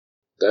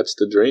that's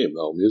the dream,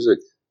 though. Music,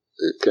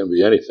 it can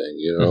be anything,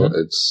 you know. Mm-hmm.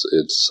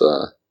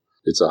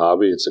 It's a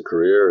hobby, it's a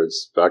career,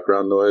 it's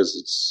background noise.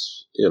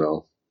 It's, you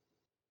know,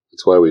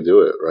 it's why we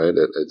do it, right?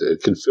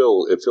 It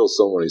fills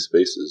so many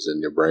spaces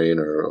in your brain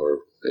or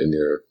in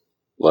your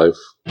life.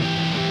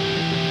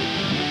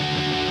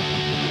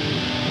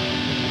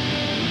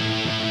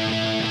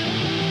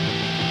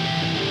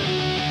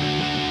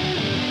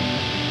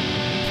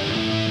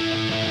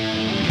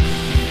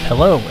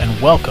 Hello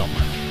and welcome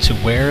to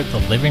Where the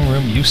Living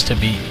Room Used to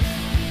Be,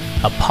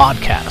 a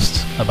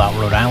podcast about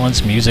Rhode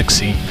Island's music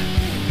scene.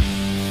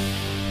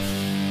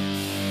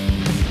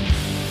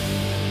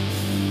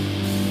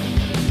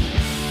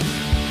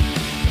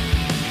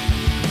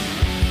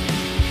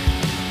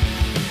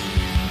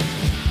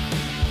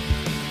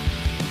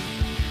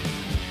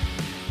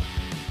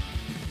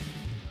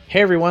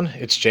 Hey everyone,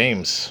 it's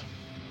James.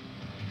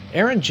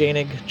 Aaron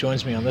Jaehnig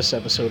joins me on this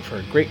episode for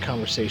a great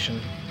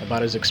conversation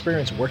about his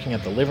experience working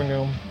at the Living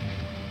Room,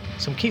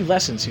 some key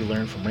lessons he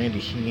learned from Randy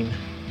Heen,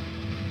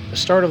 the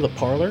start of the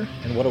Parlour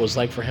and what it was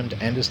like for him to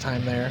end his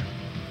time there,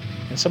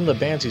 and some of the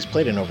bands he's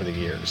played in over the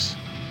years.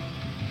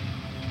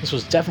 This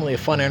was definitely a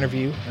fun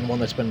interview and one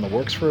that's been in the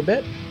works for a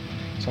bit,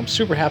 so I'm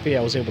super happy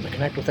I was able to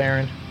connect with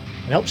Aaron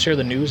and help share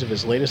the news of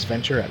his latest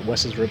venture at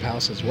Wes's Rib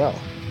House as well.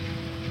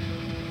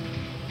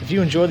 If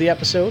you enjoyed the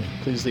episode,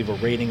 please leave a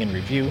rating and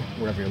review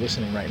wherever you're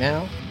listening right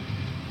now.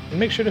 And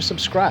make sure to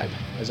subscribe,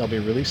 as I'll be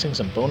releasing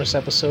some bonus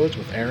episodes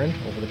with Aaron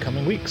over the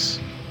coming weeks.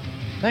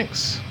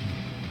 Thanks.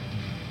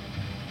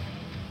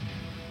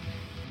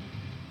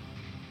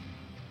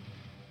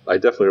 I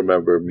definitely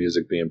remember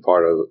music being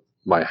part of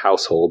my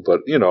household,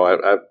 but, you know,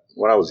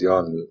 when I was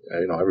young,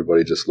 you know,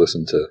 everybody just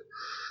listened to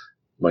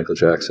Michael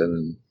Jackson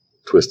and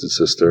Twisted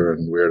Sister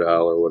and Weird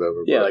Al or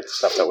whatever. Yeah, like the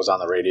stuff that was on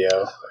the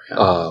radio.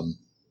 Yeah.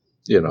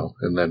 You know,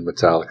 and then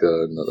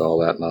Metallica and all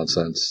that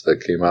nonsense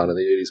that came out in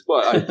the 80s.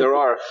 But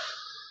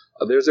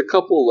there's a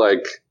couple,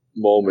 like,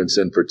 moments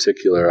in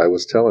particular. I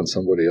was telling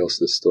somebody else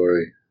this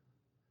story.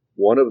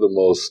 One of the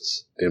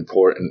most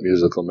important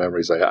musical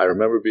memories, I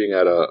remember being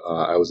at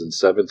I was in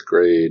 7th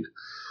grade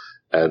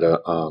at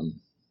a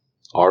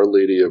Our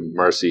Lady of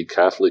Mercy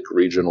Catholic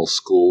Regional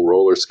School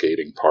roller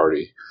skating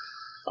party.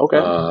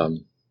 Okay.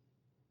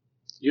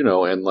 You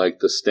know, and like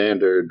the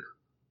standard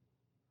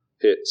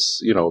hits,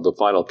 you know, the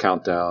Final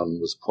Countdown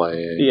was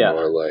playing,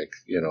 or like,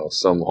 you know,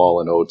 some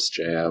Hall & Oates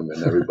jam,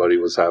 and everybody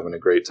was having a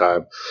great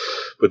time.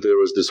 But there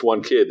was this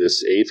one kid,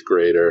 this 8th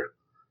grader,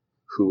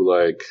 who,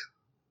 like,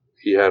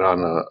 he had on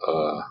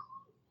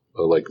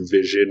a like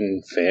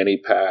Vision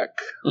fanny pack,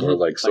 or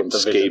like some like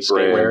skate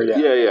brand.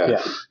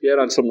 Yeah. He had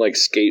on some like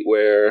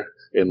skatewear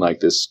and like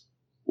this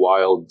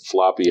wild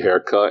floppy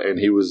haircut, and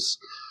he was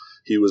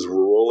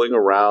rolling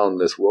around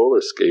this roller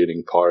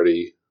skating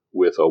party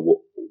with a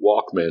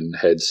Walkman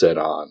headset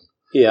on.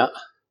 Yeah.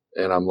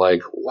 And I'm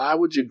like, why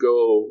would you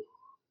go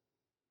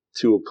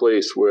to a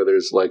place where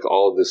there's like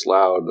all of this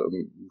loud,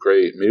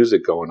 great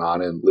music going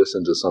on and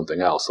listen to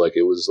something else? Like,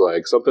 it was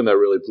like something that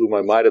really blew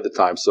my mind at the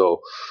time. So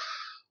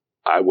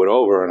I went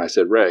over and I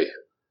said, Ray,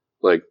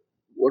 like,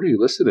 what are you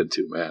listening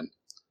to, man?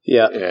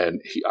 Yeah.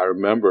 And I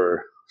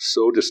remember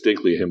so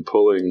distinctly him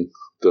pulling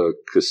the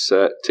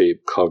cassette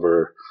tape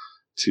cover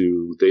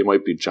to They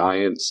Might Be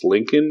Giants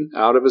Lincoln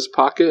out of his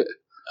pocket.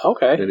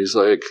 Okay. And he's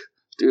like,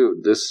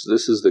 dude, this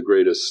is the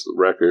greatest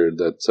record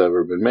that's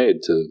ever been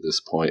made to this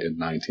point in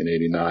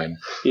 1989.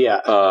 Yeah.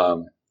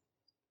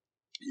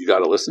 You got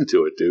to listen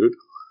to it, dude.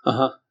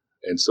 Uh-huh.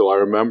 And so I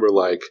remember,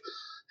 like,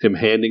 him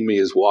handing me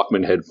his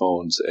Walkman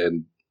headphones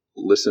and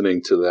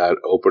listening to that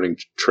opening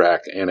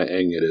track, Anna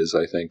Eng it is,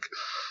 I think.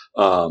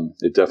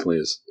 It definitely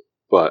is.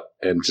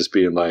 And just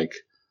being like,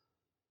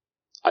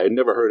 I had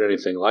never heard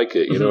anything like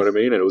it, you know what I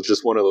mean? And it was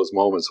just one of those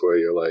moments where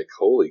you're like,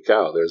 holy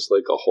cow, there's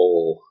like a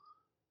whole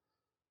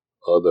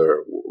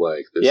other,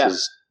 like,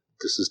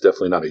 this is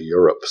definitely not a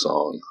Europe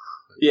song.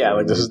 Yeah,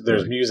 like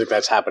there's music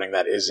that's happening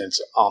that isn't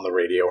on the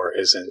radio or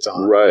isn't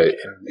on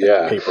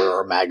in paper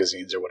or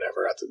magazines or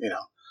whatever. You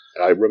know,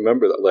 I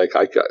remember that, like,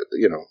 I got,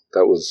 you know,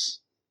 that's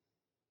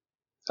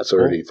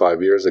 35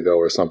 cool. years ago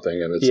or something,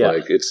 and it's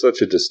like, it's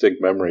such a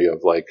distinct memory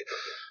of like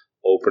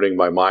opening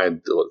my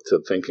mind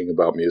to thinking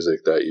about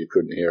music that you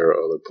couldn't hear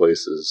other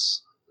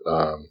places.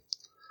 I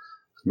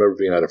remember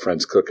being at a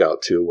friend's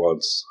cookout too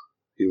once.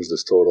 He was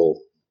this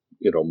total,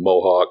 you know,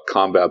 mohawk,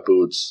 combat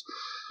boots,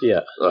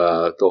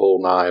 the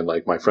whole nine.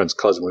 Like, my friend's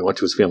cousin, we went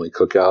to his family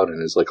cookout,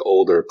 and his like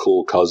older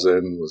cool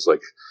cousin was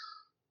like,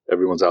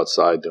 everyone's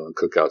outside doing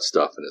cookout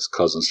stuff, and his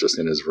cousin's just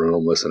in his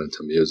room listening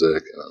to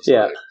music. And I was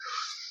like,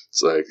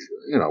 it's like,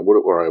 you know,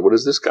 what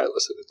is this guy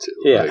listening to?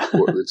 Yeah.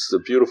 Like, it's a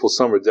beautiful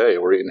summer day.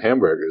 We're eating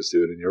hamburgers,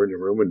 dude, and you're in your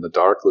room in the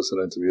dark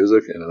listening to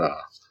music. And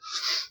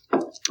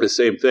the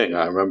same thing.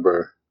 I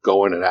remember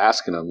going and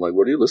asking him, like,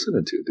 what are you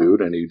listening to,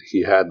 dude? And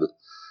he had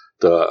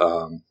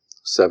the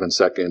 7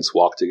 Seconds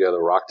Walk Together,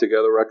 Rock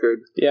Together record.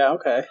 Yeah,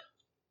 okay.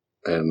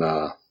 And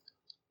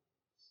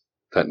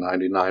that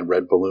 99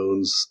 Red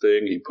Balloons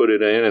thing, he put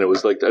it in, and it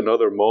was like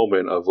another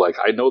moment of like,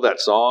 I know that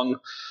song,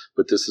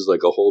 but this is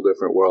like a whole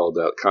different world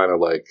that kind of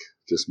like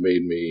just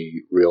made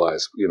me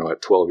realize,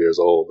 at 12 years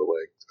old,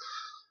 like,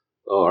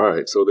 oh, all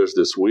right, so there's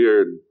this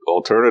weird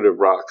alternative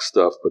rock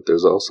stuff, but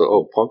there's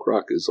also, punk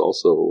rock is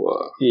also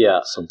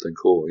something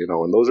cool,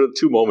 and those are the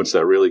two moments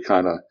that really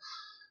kind of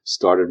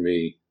started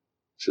me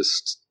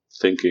just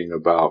thinking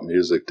about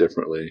music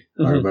differently.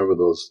 Mm-hmm. I remember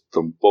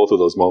both of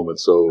those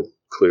moments so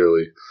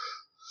clearly.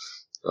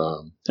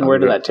 And where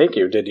did that take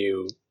you? Did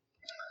you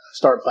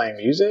start playing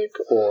music,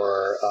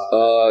 or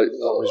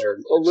what was your...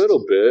 A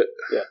little bit,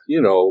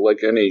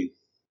 like any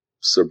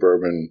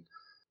suburban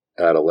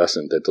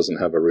adolescent that doesn't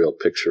have a real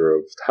picture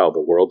of how the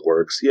world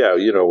works. Yeah,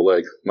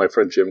 like my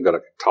friend Jim got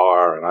a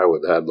guitar, and I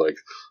would have like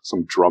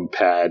some drum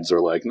pads,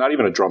 or like not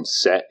even a drum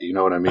set, you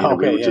know what I mean? Okay,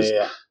 and we would just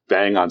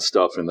bang on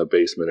stuff in the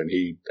basement, and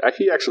he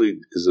actually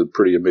is a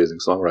pretty amazing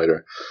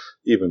songwriter.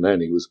 Even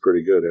then, he was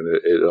pretty good, and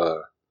it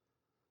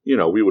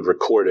we would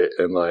record it,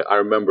 and like I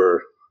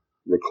remember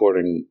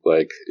recording,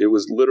 like it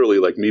was literally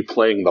like me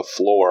playing the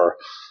floor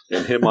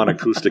and him on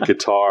acoustic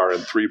guitar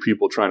and three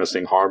people trying to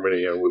sing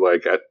harmony, and we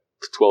like at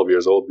 12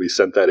 years old, we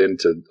sent that in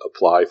to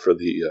apply for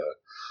the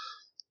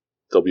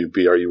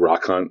WBRU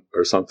Rock Hunt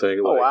or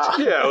something. Oh, wow.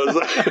 Yeah, it was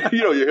like,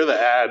 you hear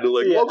the ad,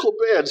 like, local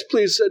bands,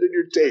 please send in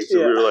your tapes. And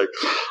we were like,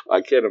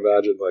 I can't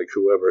imagine, like,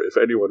 if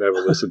anyone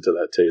ever listened to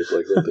that tape,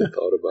 like, what they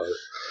thought about it.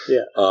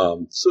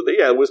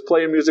 Yeah. It was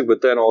playing music,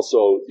 but then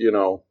also,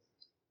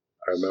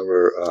 I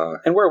remember...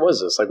 and where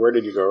was this? Like, where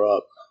did you grow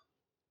up?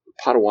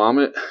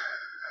 Potawatomi,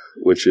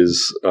 which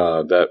is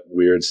that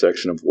weird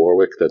section of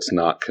Warwick that's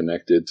not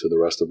connected to the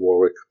rest of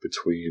Warwick,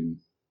 between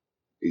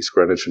East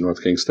Greenwich and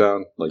North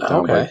Kingstown, like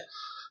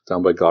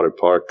down by Goddard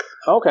Park.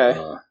 Okay.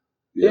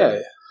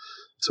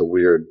 It's a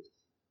weird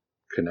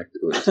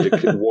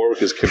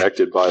Warwick is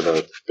connected by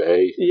the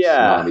bay.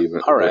 Yeah. Not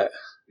even, all right.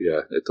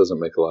 It doesn't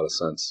make a lot of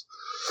sense.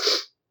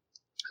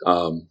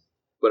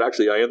 But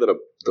actually, I ended up,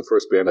 the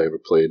first band I ever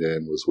played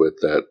in was with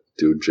that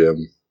dude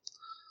Jim,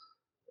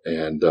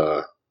 and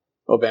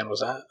what band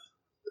was that?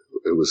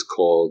 It was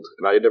called,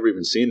 and I had never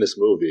even seen this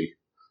movie,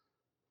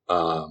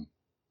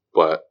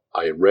 but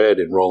I read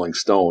in Rolling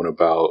Stone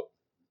about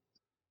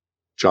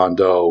John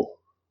Doe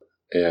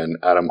and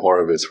Adam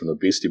Horovitz from the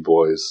Beastie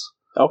Boys.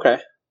 Okay.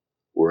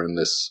 Were in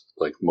this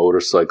like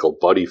motorcycle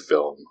buddy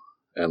film,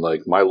 and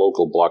like my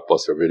local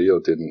Blockbuster Video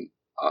didn't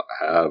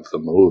have the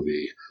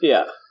movie.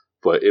 Yeah.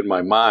 But in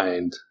my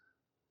mind,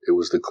 it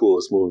was the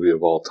coolest movie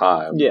of all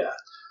time. Yeah.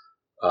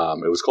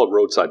 It was called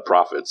Roadside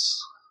Prophets.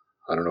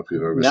 I don't know if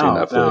you've ever seen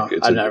that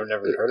flick. I've never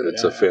heard of it.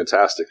 It's a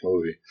fantastic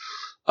movie.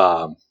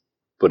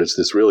 But it's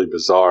this really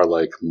bizarre,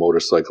 like,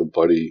 motorcycle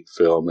buddy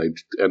film. They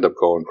end up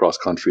going cross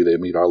country. They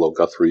meet Arlo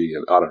Guthrie,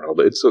 and I don't know.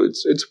 It's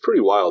a pretty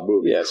wild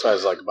movie. Yeah, so it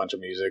has like a bunch of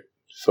music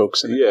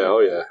folks in it. Yeah, oh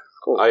yeah.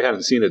 Cool. I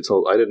hadn't seen it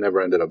I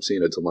never ended up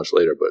seeing it till much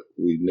later, but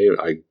we named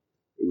it.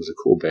 It was a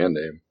cool band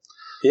name.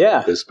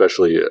 Yeah.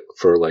 Especially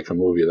for like a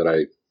movie that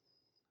I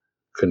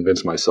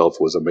convinced myself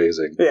was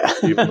amazing. Yeah.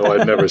 Even though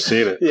I'd never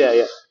seen it.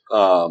 Yeah.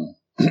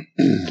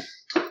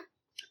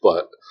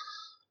 But,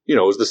 it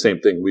was the same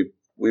thing.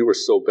 We were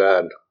so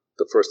bad.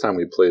 The first time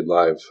we played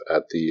live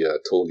at the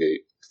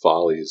Tollgate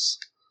Follies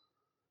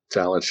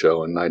talent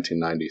show in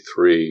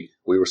 1993,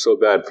 we were so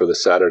bad for the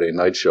Saturday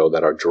night show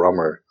that our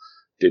drummer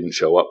didn't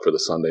show up for the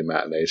Sunday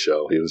matinee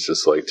show. He was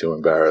just like too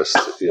embarrassed.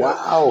 Yeah.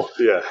 Wow.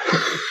 Yeah.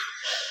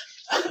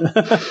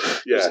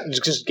 Yeah.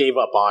 Just gave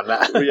up on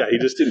that. Yeah, he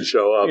just didn't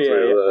show up.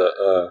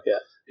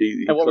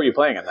 And what were you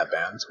playing in that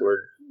band?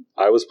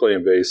 I was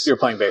playing bass. You were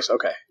playing bass,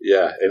 okay.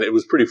 Yeah, and it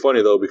was pretty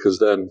funny, though, because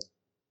then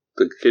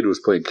the kid who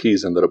was playing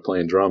keys ended up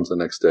playing drums the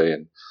next day,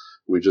 and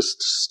we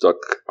just stuck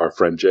our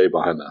friend Jay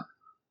behind the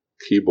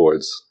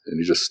keyboards, and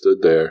he just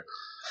stood there,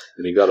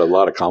 and he got a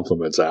lot of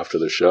compliments after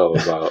the show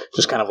about...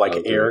 just kind of like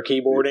air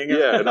keyboarding?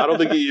 Yeah, and I don't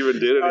think he even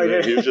did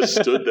anything. He just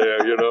stood there,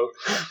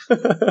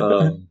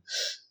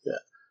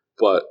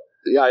 But,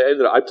 yeah,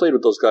 I played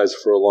with those guys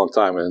for a long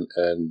time,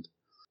 and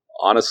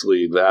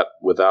honestly, that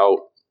without...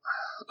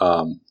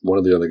 one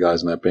of the other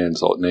guys in that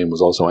band's name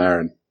was also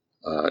Aaron.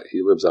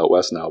 He lives out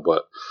west now,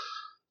 but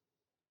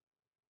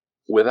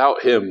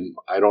without him,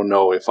 I don't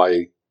know if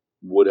I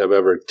would have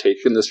ever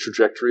taken this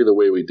trajectory the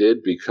way we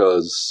did,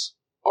 because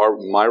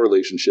my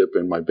relationship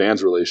and my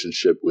band's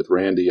relationship with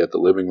Randy at the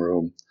Living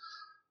Room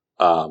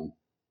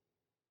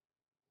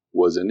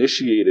was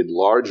initiated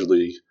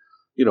largely,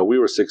 we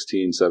were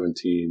 16,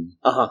 17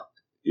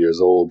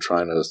 years old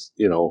trying to,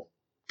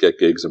 get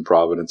gigs in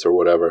Providence or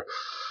whatever.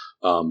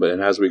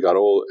 And as we got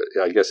old,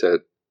 I guess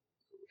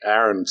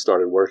Aaron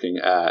started working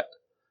at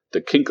the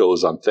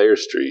Kinko's on Thayer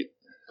Street.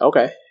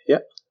 Okay,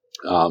 yeah.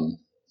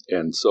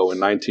 And so in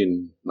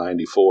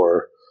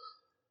 1994,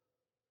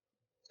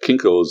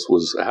 Kinko's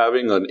was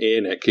having an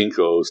inn at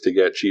Kinko's to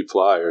get cheap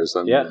flyers.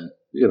 And,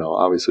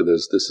 obviously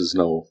this is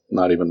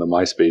not even the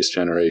MySpace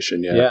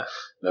generation yet. Yeah.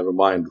 Never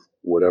mind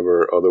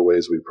whatever other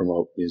ways we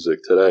promote music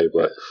today,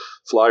 but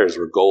flyers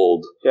were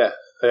gold. Yeah.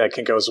 Yeah,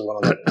 Kinko's was one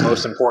of the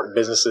most important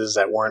businesses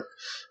that weren't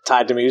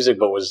tied to music,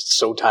 but was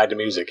so tied to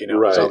music. Right.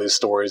 There's all these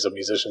stories of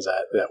musicians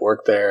that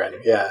worked there, and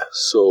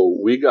So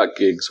we got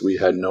gigs we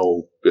had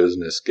no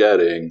business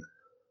getting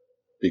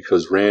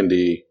because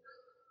Randy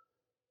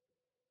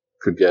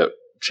could get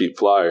cheap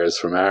flyers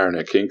from Aaron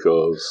at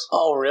Kinko's.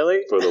 Oh,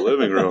 really? For the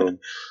living room.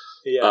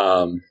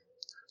 Yeah.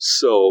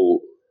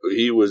 So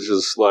he was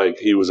just like,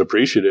 he was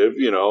appreciative,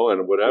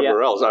 and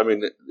whatever else. I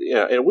mean,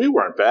 yeah, and we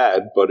weren't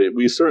bad, but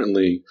we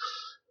certainly,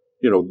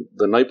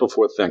 the night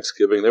before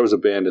Thanksgiving, there was a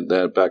band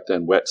back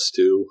then, Wet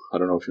Stew. I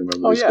don't know if you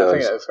remember these guys. I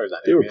think I've heard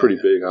that. They were pretty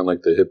big on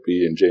like the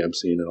hippie and jam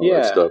scene and all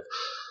that stuff.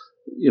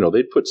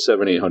 They'd put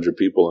 700-800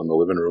 people in the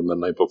living room the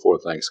night before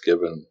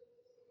Thanksgiving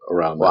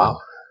around wow.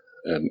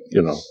 Then.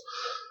 And,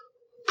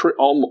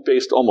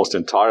 based almost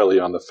entirely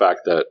on the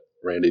fact that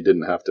Randy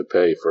didn't have to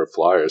pay for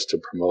flyers to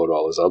promote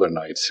all his other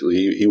nights.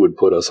 He would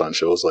put us on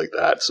shows like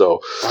that.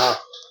 So, wow.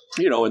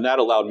 And that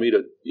allowed me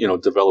to,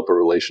 develop a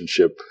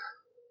relationship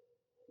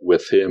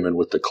with him and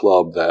with the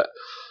club that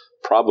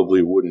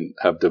probably wouldn't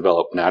have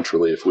developed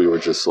naturally if we were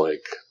just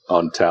like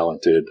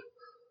untalented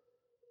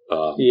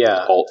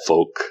alt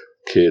folk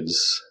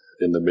kids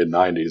in the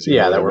mid-90s.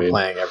 That were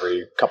playing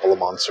every couple of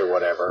months or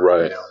whatever.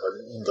 Right.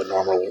 The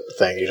normal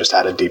thing. You just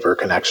had a deeper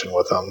connection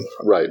with them.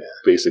 Right. Yeah.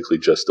 Basically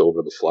just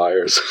over the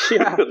flyers.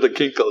 Yeah. The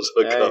Kinko's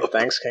hook up.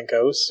 Thanks,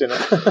 Kinko's.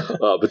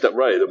 But that,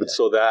 right.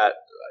 So that,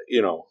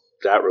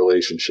 that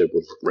relationship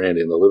with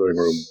Randy in the living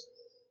room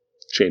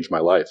changed my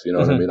life. You know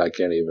what I mean? I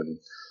can't even think.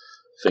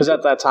 Because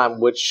at that time,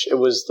 it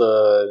was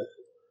the,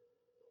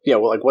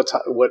 what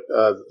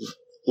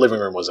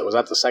living room was it? Was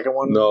that the second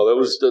one? No, that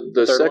was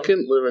the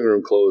second living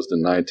room closed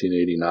in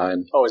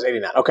 1989. Oh, it was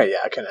 89. Okay,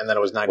 yeah, and then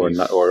it was 90.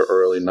 Or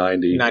early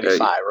 90.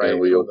 95, right? And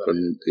we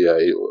opened,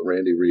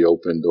 Randy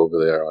reopened over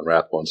there on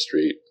Rathbone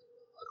Street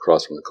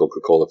across from the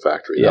Coca-Cola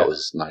factory. Yeah. That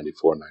was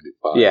 94,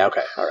 95. Yeah,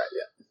 okay, all right,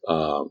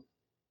 yeah.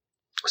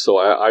 So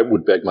I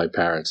would beg my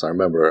parents. I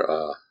remember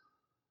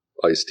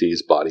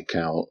Ice-T's Body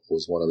Count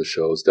was one of the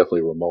shows,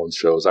 definitely Ramones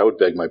shows. I would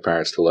beg my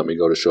parents to let me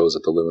go to shows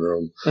at the living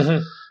room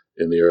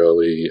in the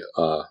early...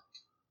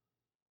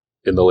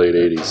 in the late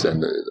 80s,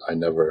 and I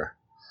never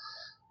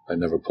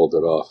pulled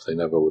it off. They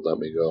never would let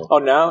me go. Oh,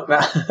 no?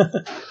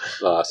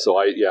 So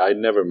I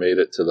never made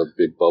it to the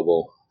Big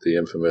Bubble, the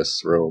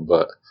infamous room,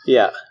 but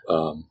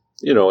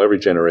every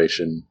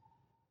generation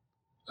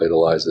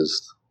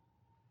idolizes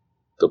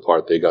the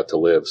part they got to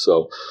live.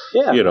 So,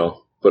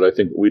 but I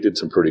think we did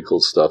some pretty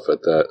cool stuff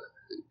at that.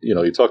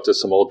 You talk to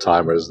some old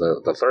timers,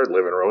 the third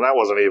living room, that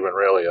wasn't even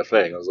really a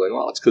thing. I was like,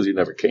 well, it's because you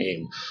never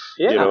came.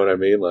 Yeah. You know what I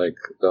mean? Like,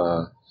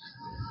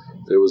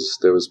 there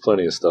was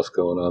plenty of stuff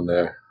going on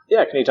there.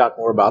 Yeah, can you talk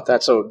more about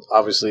that? So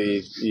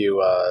obviously you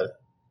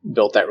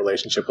built that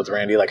relationship with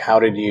Randy. Like, how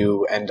did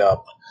you end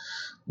up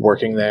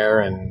working there?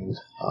 And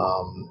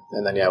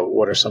then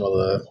what are some of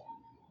the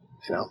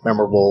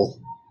memorable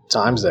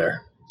times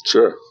there?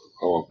 Sure.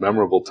 Oh,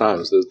 memorable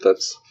times.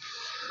 That's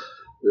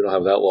we don't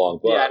have that long.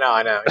 But. Yeah,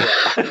 I know.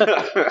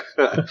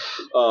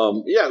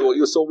 Yeah.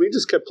 So we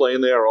just kept playing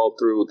there all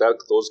through that.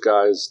 Those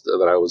guys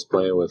that I was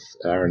playing with,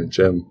 Aaron and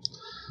Jim,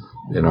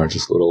 in our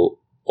just little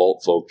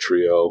alt folk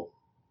trio.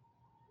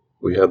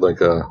 We had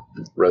like a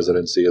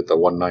residency at the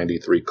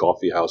 193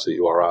 Coffee House at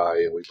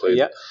URI, and we played.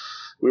 Yeah.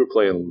 We were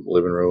playing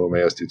living room,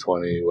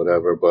 AS220,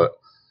 whatever. But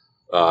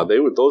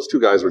those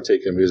two guys were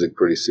taking music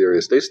pretty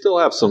serious. They still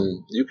have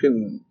some. You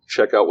can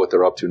check out what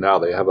they're up to now.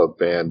 They have a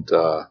band.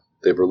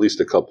 They've released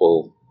a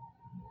couple.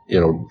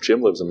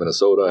 Jim lives in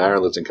Minnesota.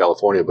 Aaron lives in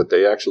California, but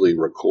they actually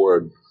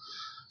record.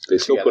 They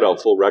still put out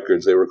full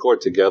records. They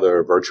record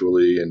together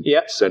virtually and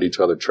send each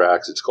other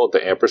tracks. It's called the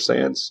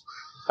Ampersands.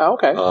 Oh,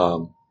 okay.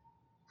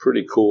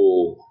 Pretty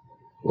cool,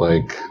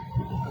 like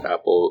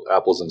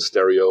apples in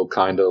stereo,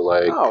 kind of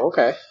like. Oh,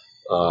 okay.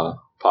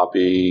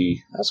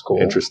 Poppy. That's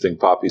cool. Interesting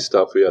poppy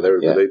stuff. Yeah, they're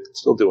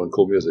still doing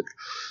cool music.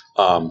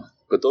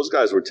 But those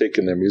guys were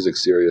taking their music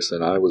serious,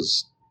 and I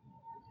was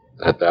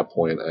at that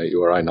point at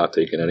URI not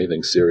taking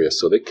anything serious.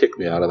 So they kicked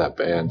me out of that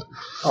band.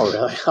 Oh,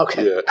 really?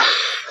 Okay.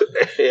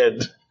 Yeah.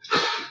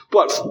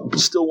 But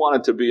still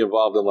wanted to be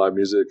involved in live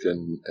music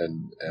and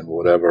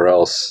whatever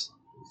else.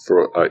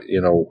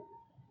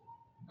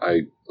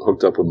 I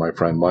hooked up with my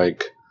friend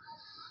Mike,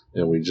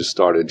 and we just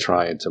started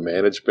trying to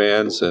manage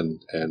bands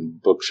and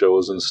book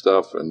shows and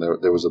stuff. And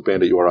there was a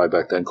band at URI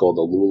back then called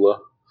the Lula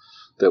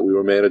that we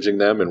were managing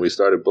them, and we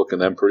started booking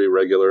them pretty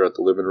regular at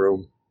the living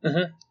room.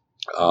 Mm-hmm.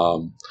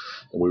 And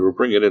we were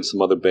bringing in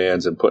some other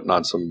bands and putting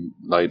on some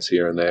nights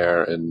here and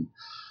there. And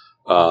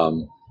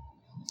I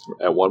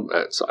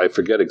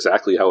forget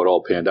exactly how it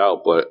all panned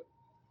out, but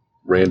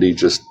Randy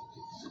just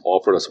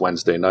offered us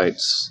Wednesday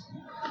nights.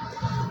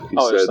 He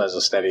said, just as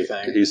a steady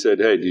thing. He said,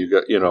 "Hey, do you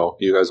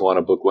guys want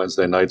to book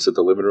Wednesday nights at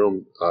the living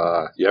room?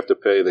 You have to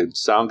pay the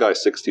sound guy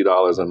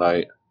 $60 a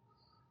night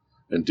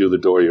and do the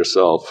door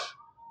yourself.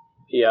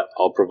 Yeah,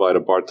 I'll provide a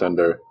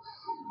bartender.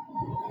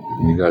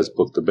 And you guys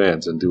book the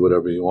bands and do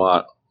whatever you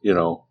want.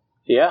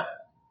 Yeah,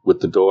 with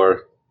the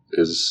door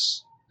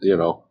is."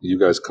 You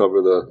guys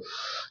cover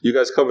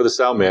the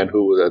sound man,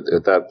 who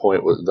at that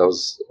point that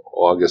was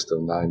August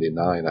of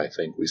 '99. I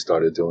think we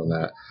started doing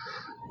that.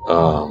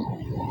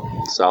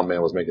 Sound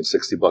man was making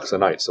 $60 a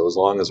night, so as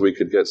long as we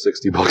could get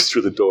 $60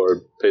 through the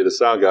door, pay the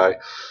sound guy,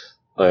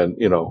 and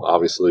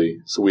obviously,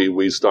 so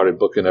we started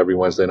booking every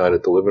Wednesday night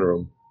at the living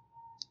room,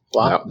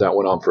 Wow. That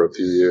went on for a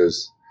few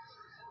years.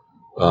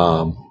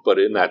 But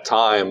in that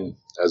time,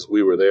 as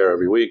we were there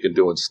every week and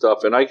doing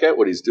stuff, and I get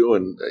what he's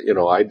doing,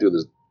 I do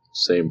the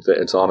same thing.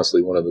 It's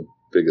honestly one of the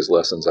biggest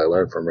lessons I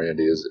learned from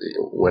Randy is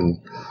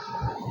when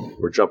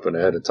we're jumping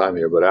ahead in time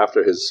here, but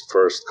after his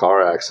first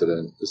car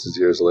accident, this is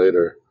years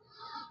later,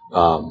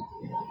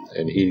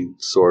 and he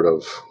sort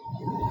of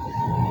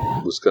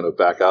was going to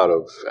back out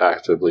of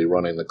actively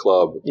running the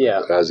club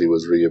as he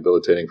was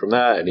rehabilitating from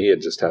that, and he had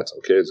just had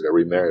some kids, got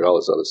remarried, all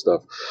this other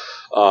stuff.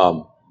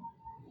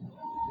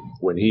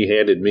 When he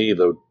handed me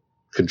the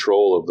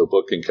control of the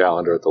booking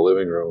calendar at the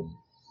living room,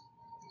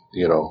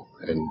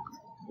 and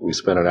we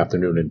spent an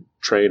afternoon in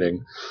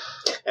training.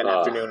 Yeah, it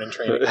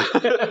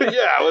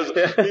was,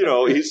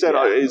 he said,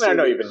 I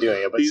know you've been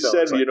doing it, but he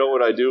said, you know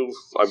what I do?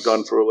 I've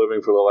done for a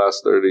living for the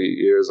last 30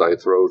 years. I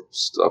throw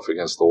stuff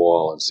against the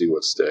wall and see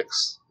what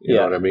sticks. You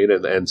know what I mean?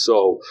 And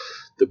so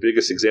the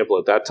biggest example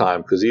at that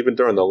time, because even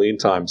during the lean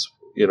times,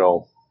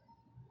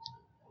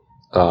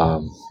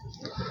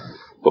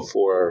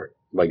 before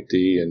Mike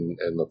D and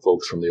the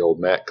folks from the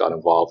old Met got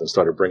involved and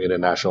started bringing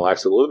in national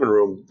acts to the living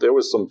room, there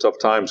was some tough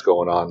times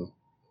going on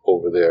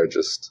over there.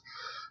 Just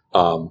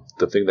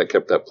the thing that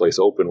kept that place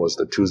open was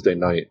the Tuesday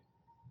night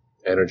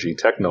energy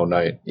techno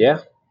night.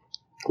 Yeah.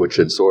 Which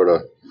had sort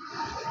of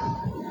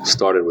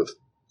started with a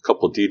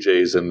couple of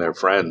DJs and their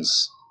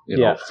friends,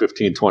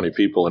 15, 20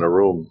 people in a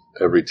room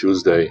every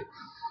Tuesday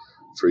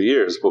for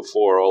years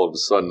before all of a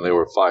sudden there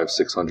were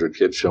 500-600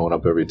 kids showing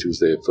up every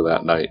Tuesday for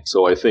that night.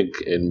 So I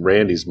think in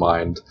Randy's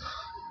mind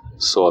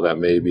saw that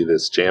maybe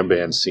this jam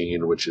band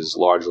scene, which is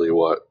largely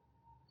what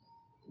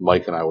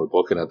Mike and I were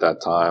booking at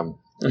that time,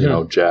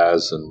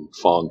 jazz and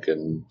funk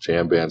and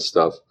jam band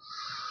stuff,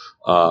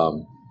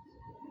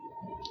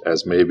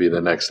 as maybe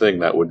the next thing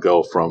that would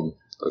go from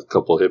a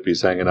couple of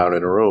hippies hanging out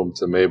in a room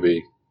to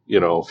maybe,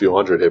 a few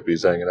hundred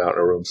hippies hanging out in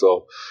a room.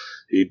 So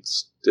he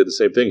did the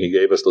same thing. He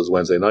gave us those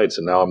Wednesday nights,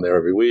 and now I'm there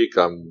every week.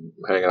 I'm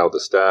hanging out with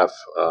the staff.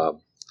 I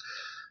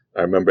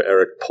remember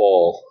Eric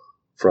Paul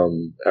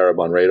from Arab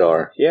on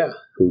Radar,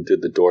 who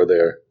did the door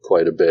there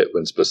quite a bit,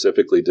 and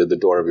specifically did the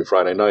door every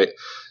Friday night.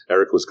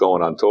 Eric was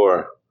going on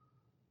tour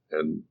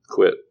and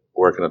quit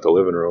working at the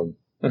living room.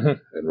 Mm-hmm.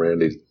 And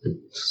Randy,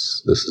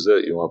 this is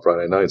it. You want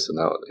Friday nights? And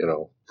now,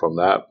 from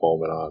that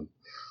moment on,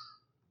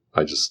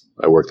 I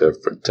worked there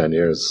for 10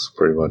 years,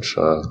 pretty much.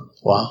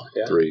 Wow.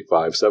 Yeah. 3,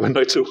 5, 7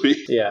 nights a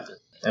week. Yeah.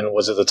 And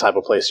was it the type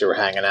of place you were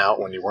hanging out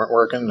when you weren't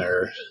working,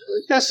 or?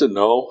 Yes and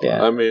no.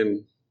 Yeah. I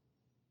mean,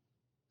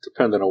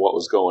 depending on what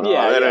was going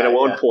on. And at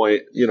one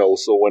point,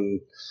 so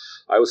when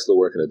I was still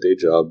working a day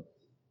job,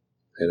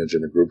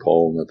 managing a group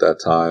home at that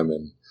time,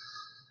 and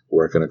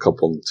working a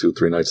couple,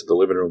 2-3 nights at the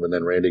living room, and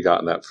then Randy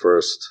got in that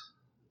first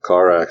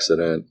car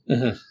accident,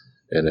 and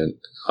then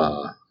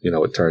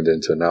it turned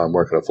into now I'm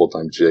working a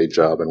full-time day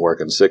job and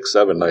working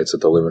 6-7 nights at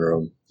the living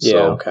room.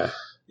 So,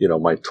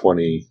 my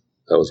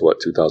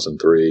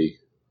 2003.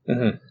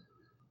 Mm-hmm.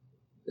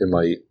 In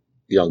my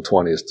young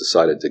 20s,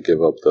 decided to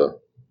give up the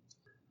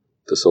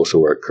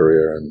social work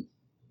career and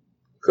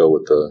go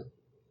with the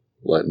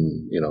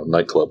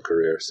nightclub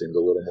career. Seemed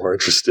a little more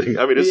interesting.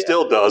 I mean, it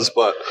still does,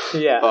 but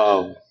it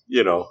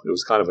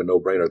was kind of a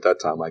no-brainer at that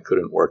time. I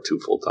couldn't work 2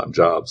 full-time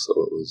jobs, so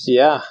it was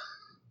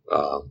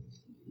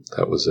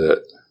that was it.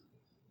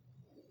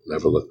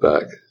 Never looked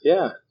back.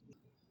 Yeah.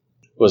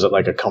 Was it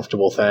like a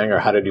comfortable thing, or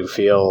how did you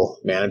feel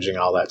managing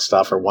all that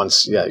stuff? Or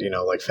once,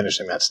 like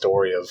finishing that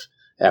story of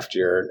after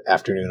your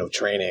afternoon of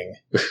training,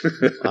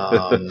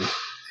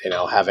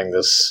 having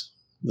this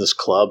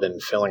club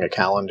and filling a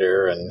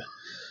calendar and,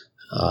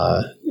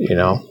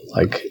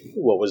 like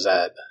what was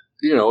that?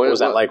 What was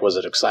that like? Was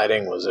it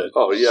exciting? Was it?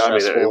 Oh yeah.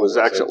 Stressful? I mean, it was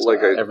actually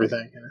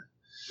everything.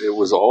 It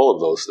was all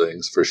of those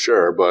things for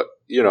sure. But,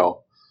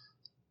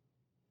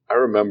 I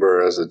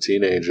remember as a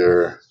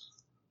teenager,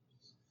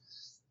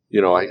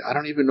 I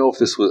don't even know if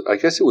this was, I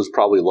guess it was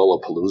probably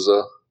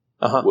Lollapalooza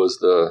I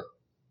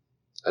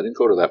didn't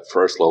go to that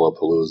first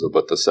Lollapalooza,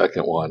 but the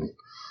second one,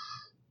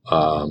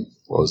 what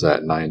was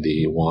that,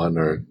 91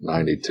 or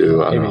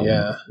 92? I don't know.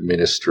 Yeah.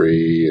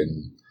 Ministry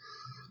and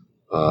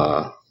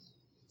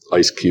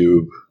Ice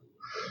Cube.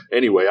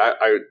 Anyway,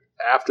 I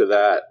after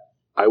that,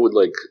 I would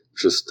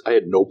I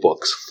had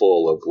notebooks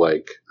full of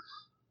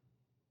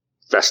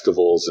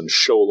festivals and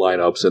show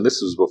lineups, and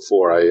this was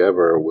before I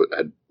ever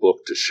had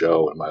booked a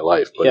show in my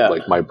life.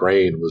 But my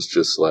brain was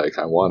just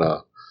I want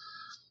to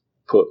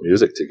put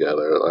music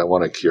together. I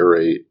want to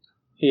curate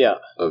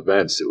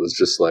events. It was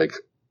just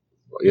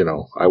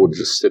I would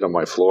just sit on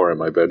my floor in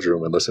my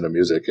bedroom and listen to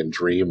music and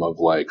dream of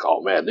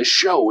oh man, this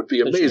show would be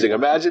amazing.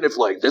 Imagine if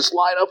this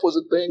lineup was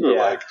a thing.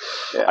 Or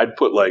I'd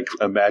put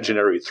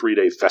imaginary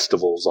 3-day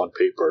festivals on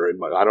paper in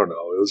I don't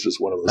know. It was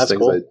just one of those things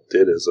cool. I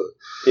did as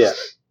a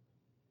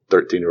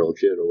 13-year-old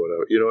kid or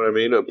whatever. You know what I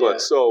mean? But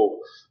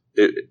so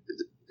it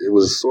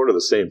was sort of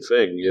the same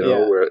thing,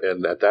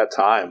 and at that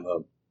time,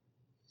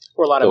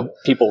 were a lot of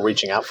people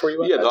reaching out for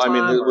you at that time? I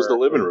mean, it was the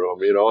living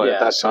room, at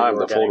that time,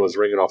 the phone was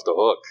ringing off the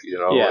hook,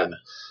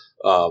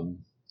 and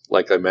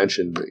like I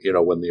mentioned,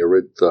 when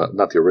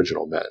not the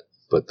original Met,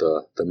 but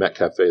the Met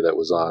Cafe that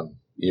was on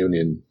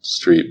Union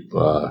Street,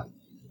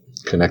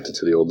 connected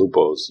to the old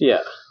Lupo's.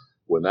 Yeah.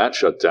 When that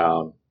shut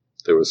down,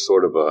 there was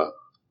sort of a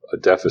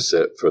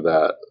deficit for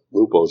that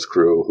Lupo's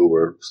crew, who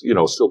were,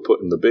 still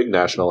putting the big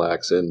national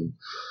acts in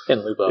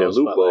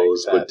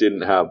Lupo's, but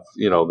didn't have,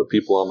 the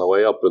people on the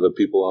way up or the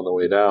people on the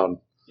way down.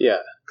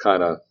 Yeah.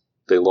 Kind of,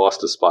 they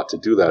lost a spot to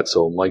do that.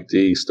 So Mike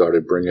D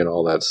started bringing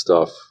all that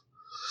stuff,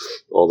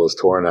 all those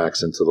touring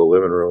acts into the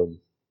living room,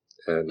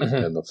 and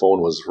and the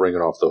phone was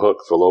ringing off the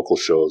hook for local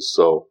shows.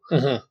 So,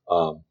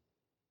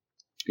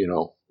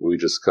 we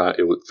just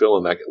it would fill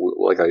in that,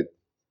 like I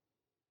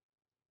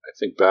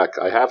think back,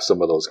 I have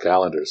some of those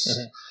calendars.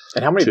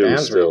 And how many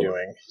bands were you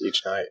doing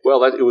each night?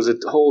 Well, it was a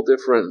whole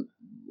different,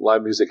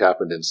 live music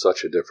happened in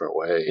such a different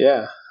way.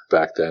 Yeah.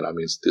 Back then. I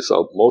mean,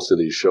 most of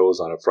these shows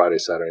on a Friday,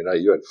 Saturday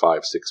night, you had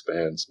 5-6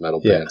 bands,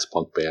 metal bands,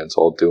 punk bands,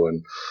 all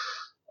doing,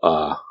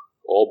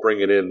 all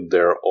bringing in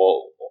their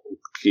all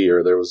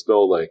gear. There was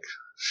no like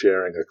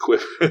sharing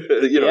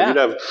equipment.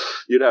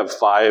 You'd have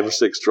 5 or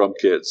 6 drum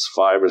kits,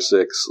 5 or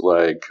 6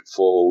 like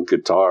full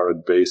guitar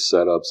and bass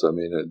setups. I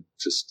mean, it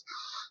just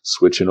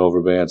switching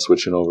over band.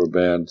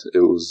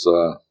 It was.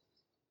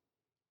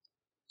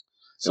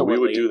 So we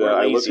would do that.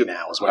 I look at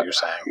now is what you're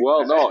saying.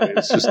 Well, no,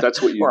 it's just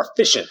that's what you more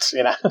efficient.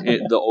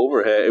 The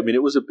overhead. I mean,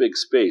 it was a big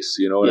space.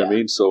 You know what I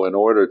mean? So in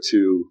order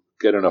to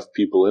get enough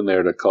people in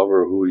there to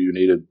cover who you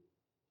needed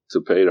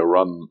to pay to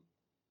run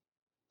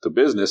the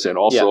business, and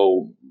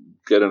also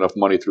get enough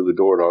money through the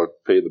door to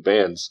pay the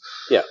bands.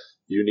 Yeah,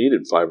 you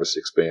needed 5 or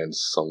 6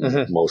 bands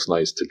most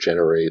nights to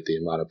generate the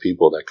amount of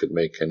people that could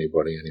make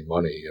anybody any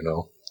money. It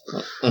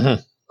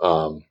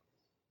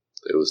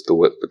was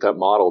but that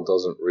model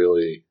doesn't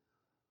really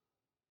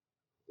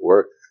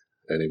work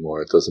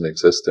anymore. It doesn't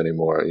exist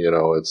anymore.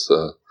 It's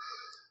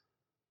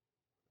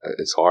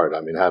hard.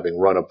 I mean, having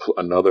run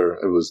another,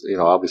 it was,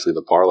 obviously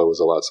the Parlour was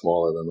a lot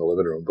smaller than the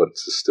living room, but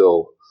it's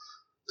still,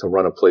 to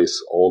run a place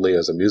only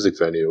as a music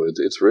venue,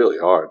 it's really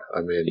hard.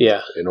 I mean,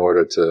 in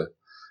order to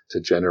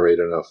generate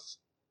enough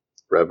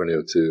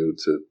revenue to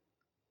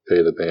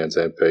pay the bands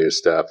and pay your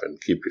staff and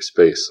keep your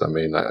space. I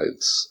mean, I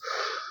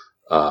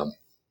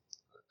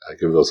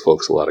give those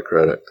folks a lot of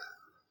credit.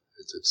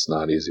 It's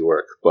not easy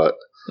work, but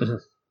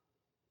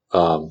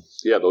I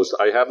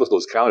have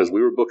those calendars.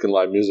 We were booking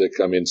live music.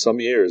 I mean, some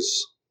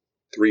years,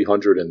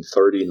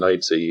 330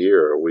 nights a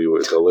year,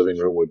 the living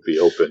room would be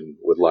open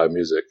with live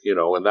music.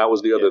 And that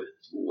was the other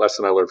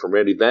lesson I learned from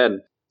Randy.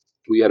 Then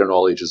we had an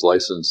all ages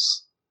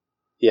license.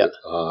 Yeah.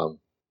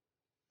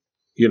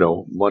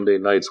 Monday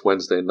nights,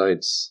 Wednesday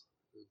nights.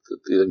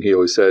 And he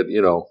always said,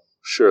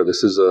 sure,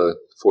 this is a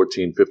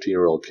 14,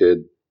 15-year-old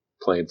kid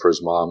playing for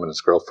his mom and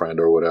his girlfriend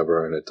or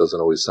whatever, and it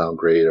doesn't always sound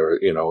great, or,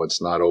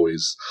 it's not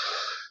always,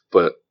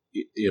 but,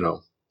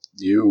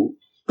 you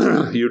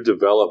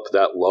develop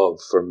that love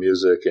for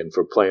music and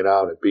for playing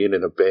out and being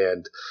in a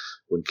band.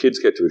 When kids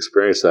get to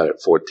experience that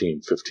at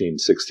 14, 15,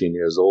 16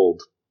 years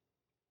old,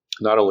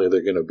 not only are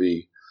they going to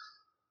be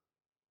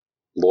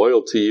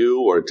loyal to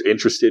you or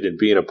interested in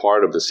being a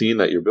part of the scene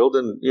that you're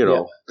building,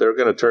 they're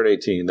going to turn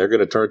 18, they're going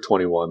to turn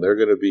 21, they're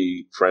going to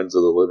be friends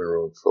of the living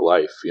room for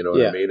life. You know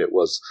what I mean? It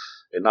was,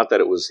 and not that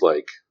it was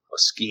like a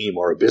scheme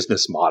or a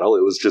business model.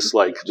 It was just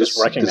like, this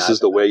is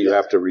the way you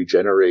have to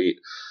regenerate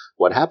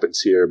what happens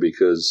here,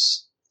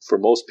 because for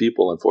most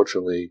people,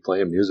 unfortunately,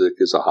 playing music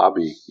is a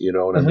hobby. You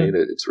know what I mean?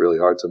 It's really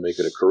hard to make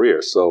it a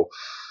career. So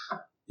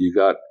you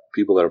got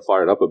people that are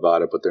fired up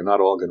about it, but they're not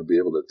all going to be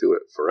able to do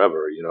it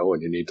forever,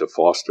 and you need to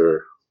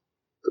foster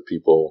the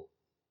people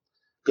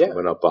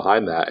coming up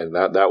behind that. And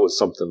that was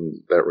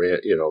something that ran,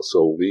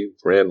 so we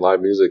ran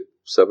live music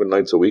 7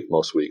 nights a week,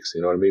 most weeks,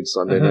 you know what I mean?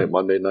 Sunday night,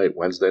 Monday night,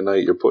 Wednesday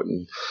night, you're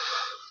putting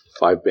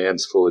 5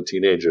 bands full of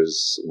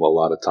teenagers a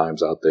lot of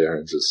times out there,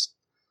 and just,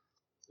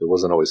 it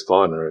wasn't always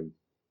fun, or it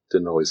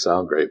didn't always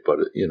sound great, but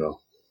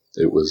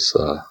it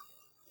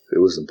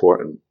was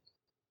important.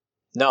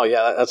 No,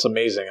 yeah, that's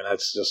amazing, and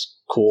that's just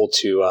cool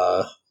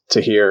to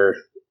hear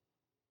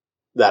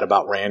that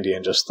about Randy,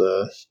 and just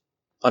the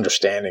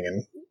understanding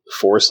and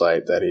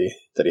foresight that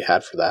he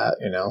had for that,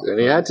 And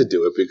he had to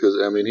do it because,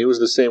 I mean, he was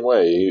the same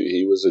way.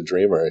 He was a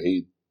dreamer.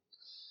 He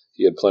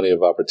had plenty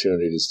of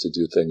opportunities to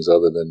do things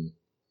other than,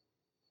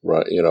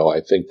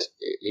 I think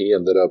he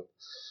ended up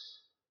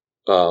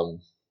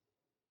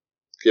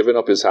giving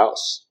up his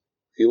house.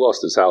 He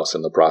lost his house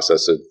in the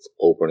process of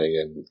opening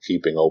and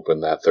keeping open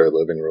that third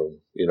living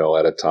room,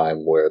 at a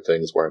time where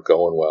things weren't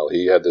going well.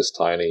 He had this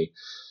tiny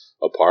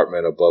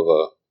apartment above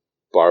a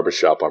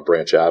barbershop on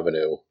Branch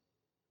Avenue,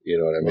 you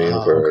know what I mean?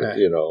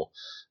 Wow,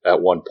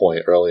 At one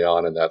point early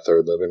on in that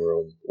third living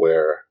room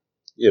where,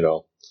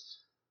 a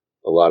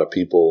lot of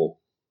people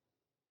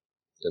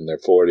in their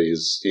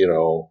 40s,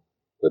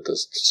 with the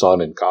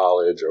son in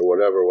college or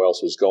whatever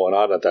else was going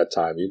on at that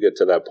time, you get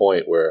to that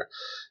point where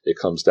it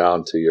comes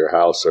down to your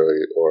house or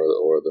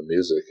the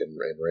music, and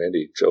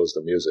Randy chose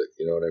the music,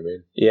 you know what I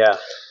mean? Yeah.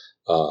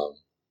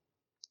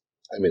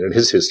 I mean, and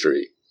his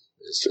history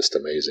is just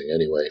amazing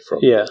anyway,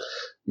 from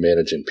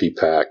managing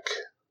P-PAC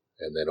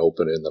and then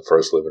opening the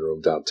first living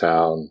room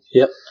downtown.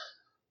 Yep.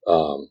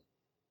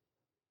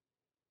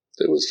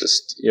 it was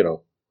just,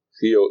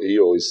 he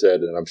always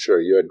said, and I'm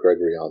sure you had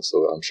Gregory on,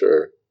 so I'm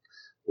sure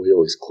we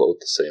always quote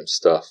the same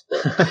stuff.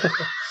 But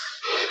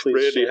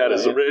Randy had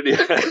his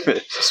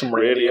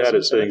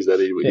things that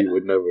he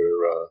would never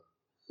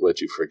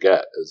let you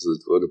forget.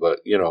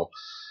 But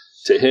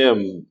to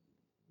him,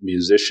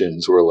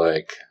 musicians were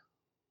like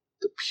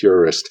the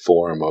purest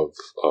form of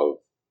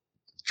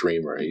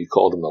dreamer. He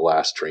called them the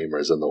last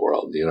dreamers in the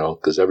world,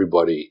 because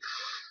everybody,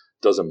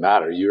 doesn't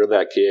matter. You're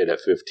that kid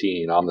at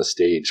 15 on the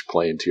stage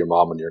playing to your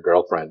mom and your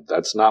girlfriend.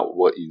 That's not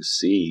what you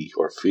see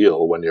or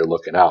feel when you're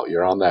looking out.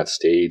 You're on that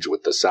stage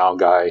with the sound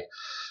guy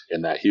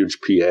and that huge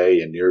PA,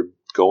 and you're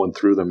going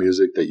through the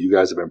music that you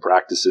guys have been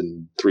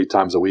practicing 3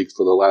 times a week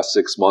for the last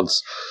 6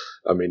 months.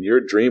 I mean, you're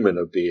dreaming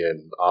of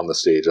being on the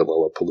stage at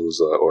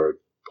Lollapalooza or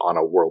on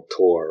a world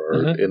tour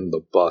or in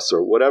the bus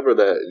or whatever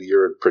that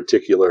your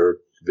particular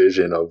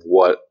vision of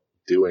what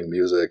doing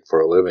music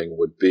for a living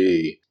would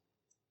be.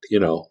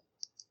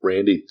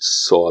 Randy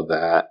saw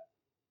that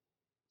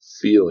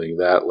feeling,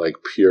 that like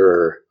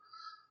pure,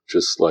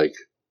 just like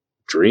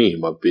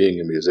dream of being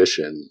a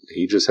musician.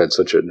 He just had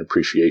such an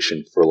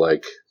appreciation for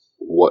like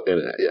what,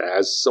 and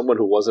as someone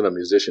who wasn't a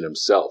musician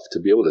himself, to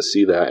be able to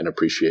see that and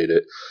appreciate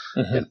it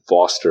and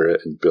foster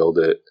it and build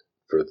it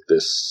for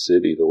this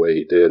city the way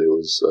he did, it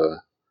was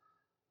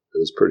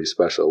pretty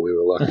special. We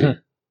were lucky.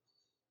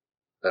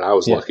 And I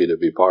was lucky to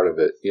be part of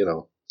it.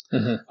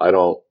 I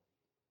don't,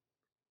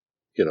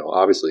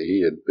 obviously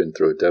he had been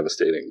through a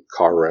devastating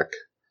car wreck,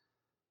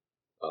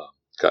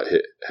 got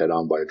hit head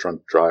on by a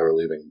drunk driver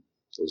leaving.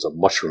 It was a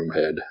Mushroom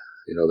Head,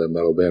 that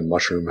metal band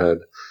Mushroom Head.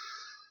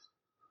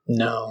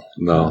 No,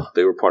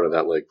 they were part of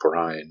that like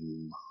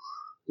grime.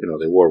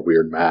 They wore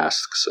weird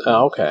masks.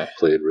 And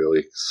played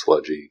really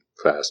sludgy,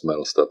 fast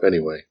metal stuff.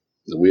 Anyway,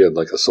 we had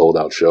like a sold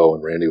out show,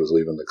 and Randy was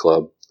leaving the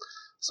club.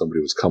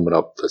 Somebody was coming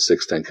up the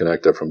 610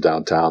 connector from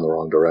downtown the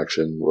wrong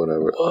direction,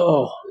 whatever.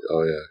 Oh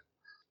yeah.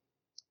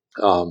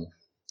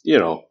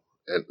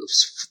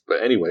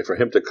 But anyway, for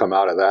him to come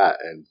out of that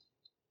and,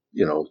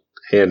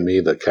 hand me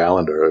the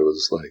calendar, it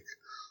was like,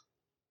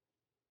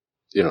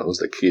 it was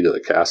the key to the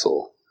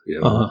castle.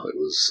 It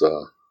was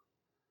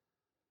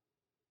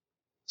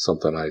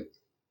something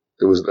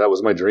that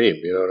was my dream.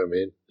 You know what I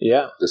mean?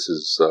 Yeah. This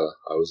is,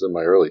 I was in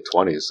my early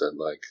 20s and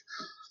like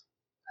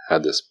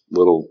had this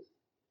little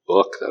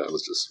book that I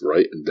was just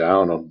writing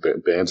down on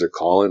bands are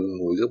calling.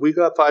 We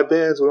got 5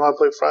 bands. We want to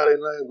play Friday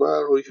night.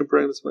 Well, we can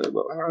bring this man.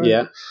 All right.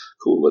 Yeah.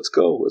 Cool. Let's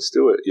go. Let's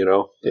do it.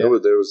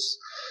 There was,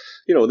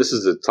 this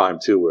is a time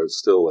too where it's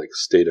still like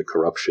State of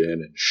Corruption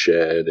and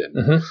Shed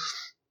and,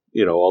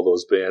 all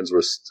those bands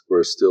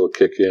were still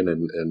kicking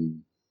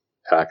and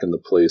packing the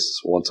place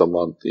once a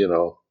month.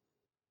 A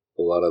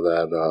lot of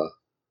that,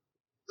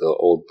 the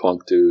old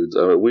punk dudes.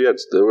 I mean,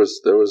 there was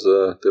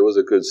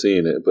a good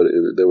scene, but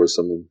there were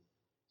some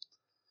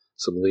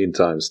lean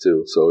times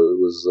too. So it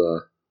was,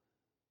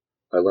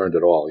 I learned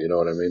it all. You know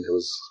what I mean? It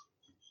was,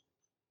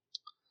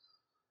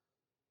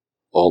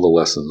 all the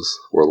lessons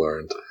were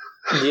learned.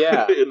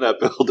 Yeah. In that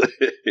building.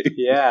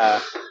 Yeah.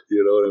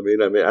 You know what I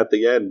mean? I mean, at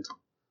the end,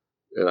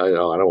 and I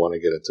don't want to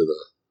get into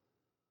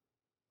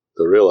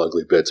the real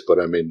ugly bits, but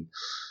I mean,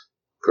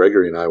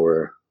 Gregory and I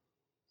were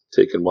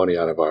taking money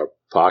out of our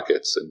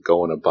pockets and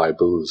going to buy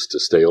booze to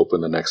stay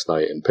open the next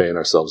night and paying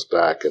ourselves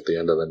back at the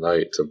end of the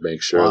night to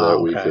make sure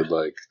that we could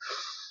like,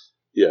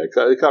 yeah,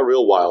 it got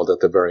real wild at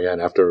the very end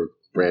after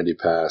Randy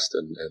passed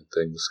and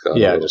things got a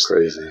little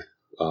crazy.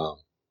 But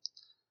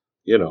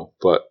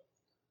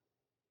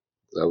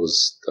that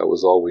was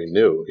all we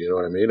knew. You know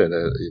what I mean? And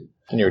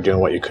you were doing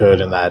what you could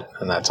in that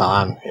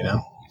time.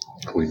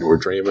 We were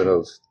dreaming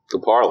of the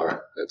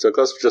Parlour. It took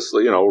us just the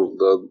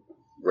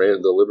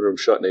living room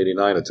shut in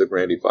 '89. It took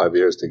Randy 5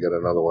 years to get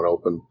another one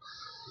open.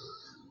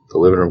 The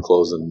living room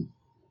closed in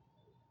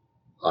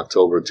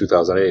October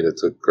 2008. It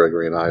took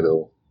Gregory and I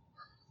till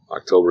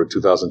October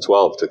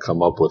 2012 to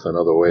come up with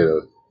another way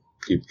to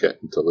keep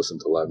getting to listen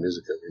to live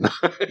music every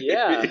night.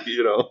 Yeah.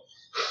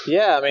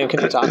 Yeah, I mean, can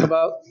you talk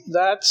about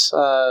that?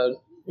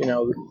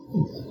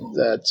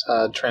 That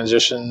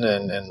transition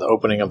and the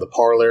opening of the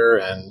Parlour,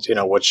 and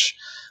which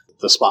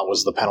the spot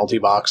was the penalty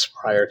box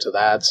prior to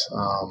that.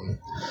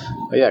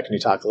 But yeah, can you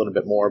talk a little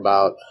bit more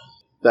about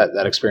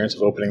that experience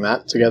of opening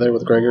that together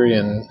with Gregory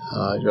and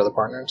your other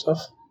partner and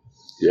stuff?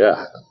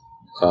 Yeah,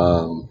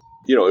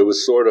 it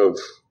was sort of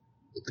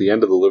at the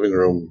end of the living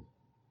room.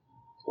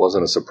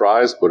 Wasn't a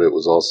surprise, but it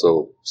was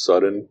also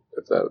sudden,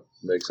 if that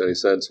makes any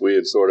sense. We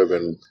had sort of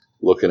been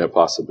looking at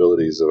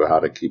possibilities of how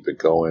to keep it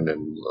going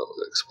and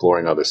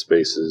exploring other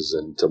spaces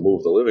and to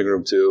move the living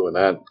room to, and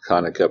that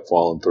kind of kept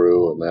falling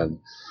through.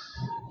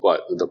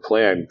 But the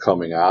plan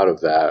coming out of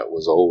that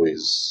was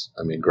always,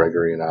 I mean,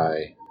 Gregory and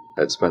I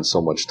had spent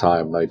so much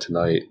time night to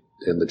night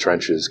in the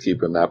trenches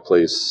keeping that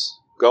place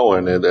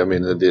going. And I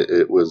mean,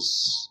 it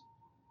was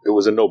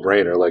a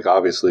no-brainer. Like,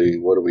 obviously,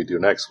 what do we do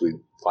next? We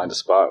find a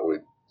spot. We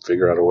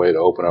figure out a way to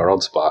open our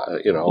own spot,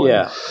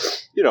 Yeah.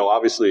 And,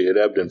 obviously it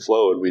ebbed and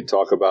flowed. We'd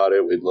talk about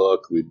it. We'd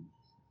look. We'd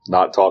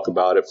not talk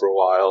about it for a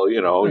while.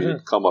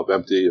 You'd come up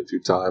empty a few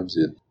times.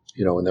 And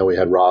then we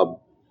had Rob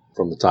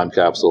from the time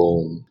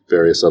capsule and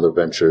various other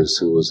ventures,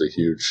 who was a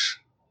huge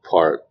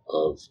part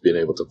of being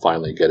able to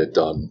finally get it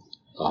done.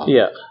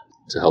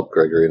 To help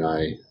Gregory and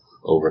I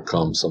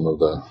overcome some of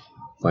the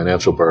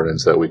financial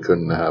burdens that we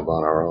couldn't have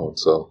on our own.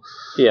 So,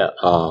 it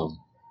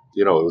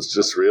was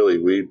just really,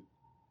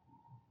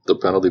 the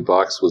penalty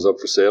box was up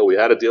for sale. We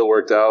had a deal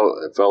worked out.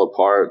 It fell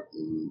apart.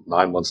 And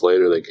 9 months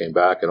later, they came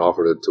back and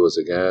offered it to us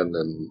again.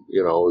 And,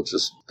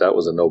 that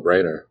was a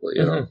no-brainer,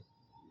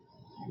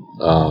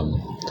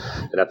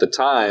 and at the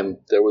time,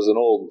 there was an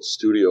old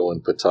studio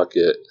in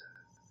Pawtucket,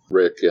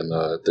 Rick and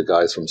the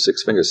guys from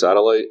Six Finger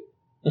Satellite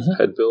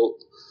had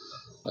built,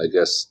 I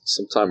guess,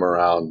 sometime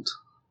around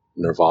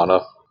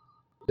Nirvana.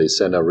 They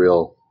sent a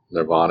real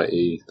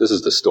Nirvana-y. This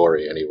is the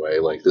story anyway.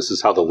 Like, this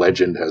is how the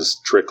legend has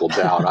trickled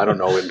down. I don't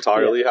know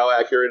entirely how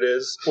accurate it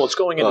is. Well, it's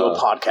going into a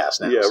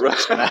podcast now. Yeah,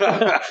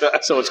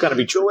 right. So it's going to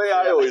be true. The way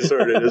I always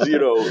heard it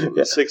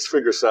is, Six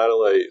Finger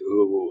Satellite,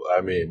 who,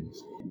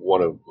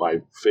 one of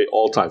my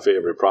all-time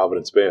favorite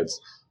Providence bands,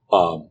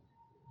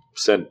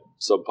 sent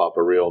Sub Pop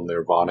a real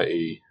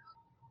Nirvana-y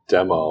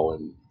demo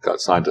and got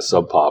signed to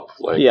Sub Pop.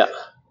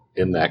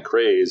 In that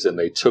craze, and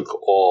they took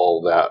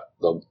all that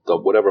the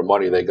whatever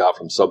money they got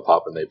from Sub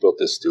Pop, and they built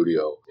this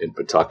studio in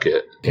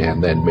Pawtucket,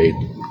 and then made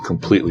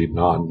completely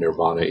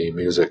non-Nirvana-y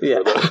music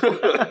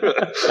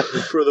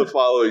for the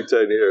following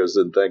 10 years.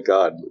 And thank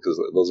God, because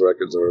those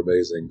records are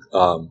amazing.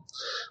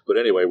 But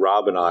anyway,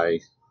 Rob and I,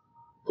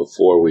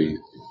 before we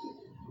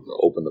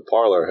opened the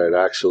Parlour, had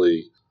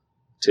actually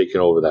taken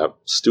over that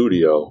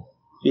studio.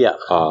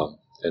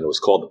 And it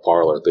was called the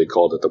Parlour. They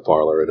called it the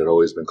Parlour. It had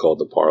always been called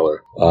the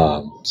Parlour.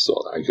 So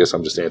I guess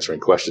I'm just answering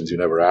questions you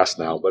never asked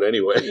now. But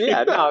anyway.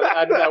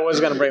 I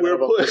was going to bring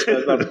that up.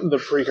 The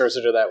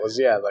precursor to that was,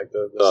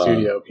 the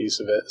studio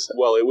piece of it. So.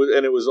 Well, it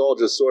was all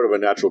just sort of a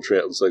natural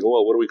trend. It's like,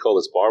 well, what do we call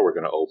this bar we're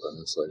going to open?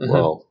 It's like,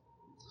 well,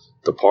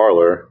 the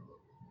Parlour,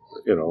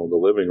 the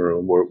living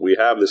room. We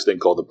have this thing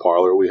called the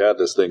Parlour. We had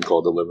this thing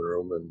called the living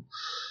room.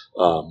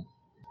 And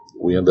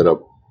we ended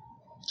up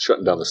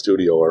shutting down the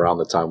studio around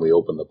the time we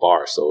opened the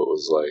bar, so it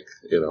was like,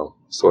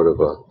 sort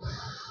of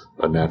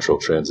a natural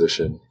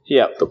transition.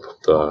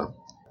 The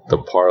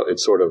Parlour,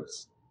 it's sort of,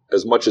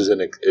 as much as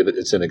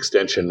it's an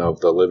extension of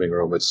the living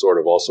room, it's sort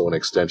of also an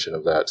extension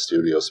of that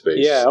studio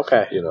space.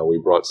 We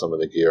brought some of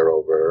the gear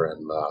over,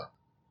 and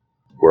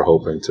we're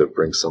hoping to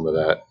bring some of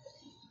that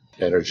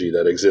energy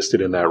that existed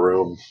in that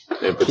room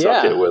in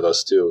Pawtucket with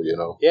us too.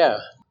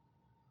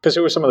 Because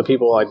who were some of the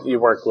people you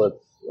worked with?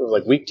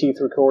 Like Weak Teeth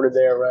recorded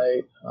there,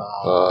 right?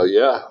 I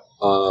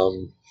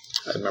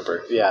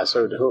remember. Yeah,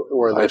 so who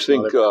were there? I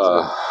think... you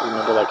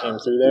remember that came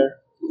through there?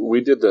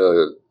 We did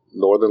the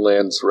Northern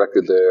Lands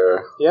record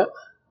there. Yeah.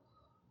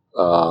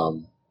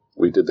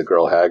 We did the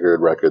Girl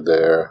Haggard record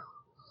there.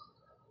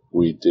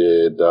 We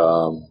did...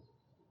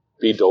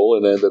 B.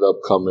 Dolan ended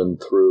up coming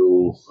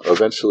through.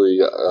 Eventually,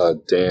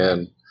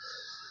 Dan...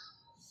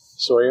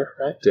 Sawyer,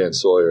 right? Dan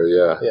Sawyer,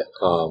 yeah.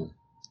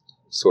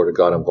 Sort of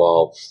got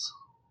involved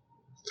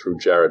through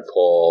Jared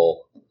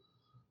Paul.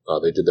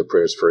 They did the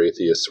Prayers for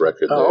Atheists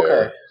record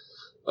there.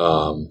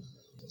 Okay.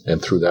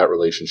 And through that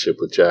relationship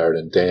with Jared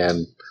and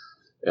Dan,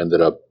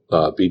 ended up,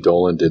 B.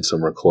 Dolan did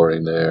some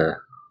recording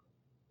there.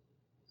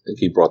 I think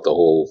he brought the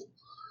whole,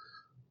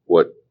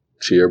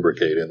 Cheer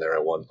Brigade in there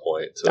at one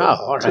point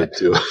to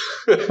do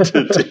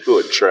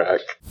a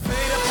track.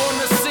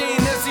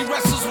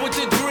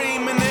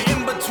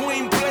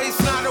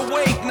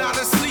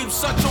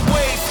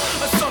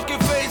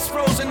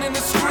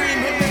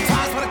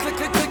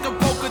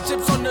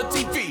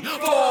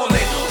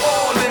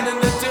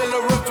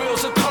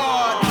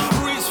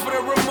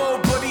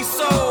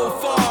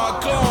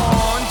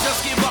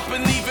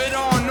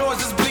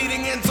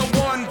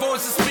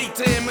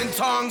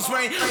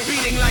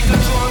 Beating like a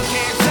drum,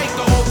 can't take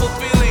the whole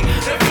feeling.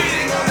 They're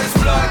beating on his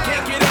blood,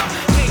 can't get out.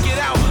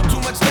 Too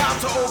much doubt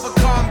to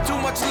overcome, too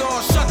much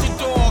loss. Shut the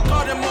door,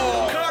 cut him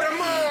off.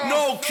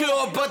 No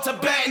cure but to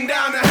batten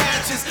down the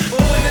hatches. But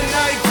when the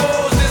night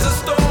falls, there's a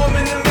storm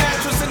in the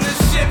mattress, and the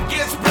ship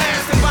gets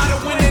blasted by the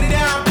wind and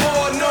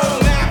downpour. No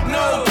map,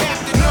 no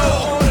captain,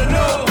 no order,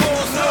 no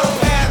course, no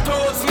path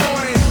towards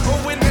morning. A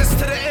witness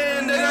to the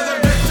end, another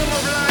victim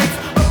of life,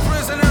 a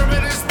prisoner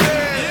in his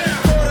bed.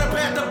 Caught up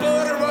at the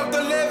border of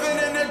the living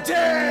and the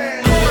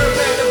dead. Caught up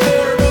at the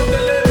border of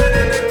the living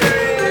and the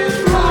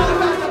dead. Caught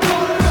up at the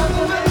border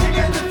of the living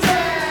and the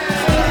dead.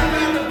 Caught up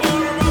at the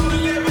border of the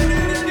living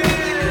and the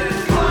dead.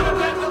 Caught up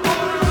at the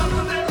border of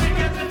the living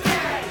and the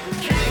dead.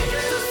 Can't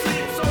get to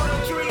sleep, so the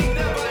dream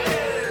never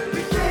ends.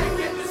 We can't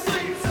get to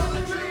sleep, so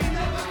the dream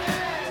never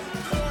ends.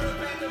 Caught up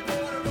at the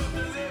border of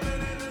the living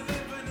and the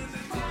living and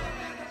the dead.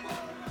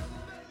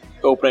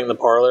 Opening the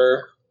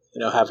Parlour,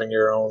 having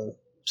your own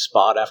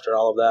spot after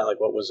all of that, like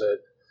what was it?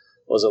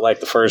 Was it like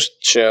the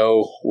first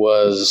show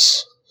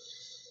was,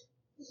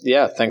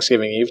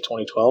 Thanksgiving Eve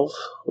 2012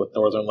 with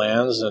Northern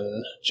Lands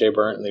and Jay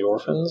Burnt and the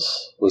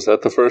Orphans? Was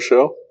that the first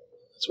show?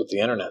 That's what the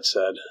internet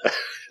said.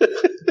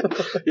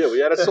 Yeah, we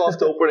had a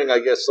soft opening, I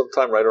guess,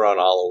 sometime right around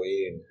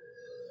Halloween.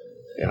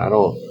 Yeah, I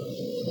don't...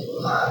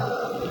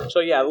 So,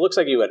 it looks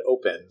like you had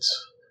opened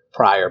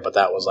prior, but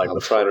that was like I'm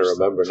trying to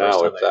remember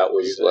now if that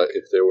was like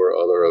if there were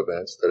other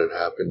events that had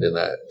happened in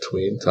that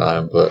tween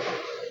time, but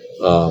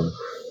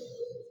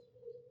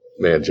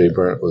man, Jay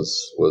Burnt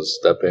was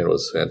that band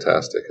was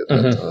fantastic at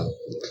that time.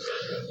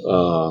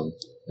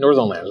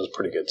 Northern Lands was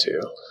pretty good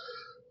too.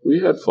 We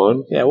had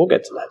fun. Yeah, we'll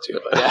get to that too.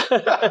 But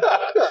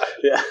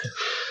yeah.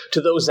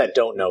 To those that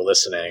don't know,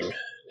 listening,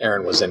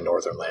 Aaron was in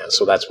Northern Lands,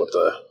 so that's what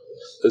the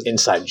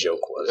inside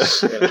joke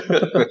was.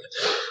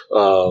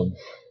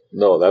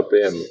 No, that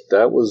band,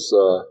 that was,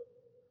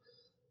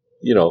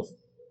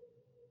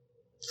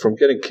 from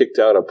getting kicked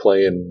out of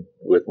playing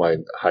with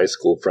my high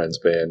school friends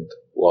band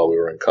while we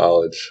were in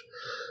college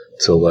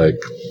to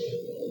like,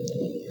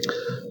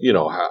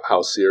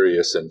 how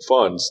serious and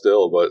fun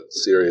still, but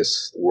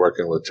serious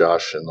working with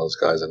Josh and those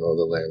guys in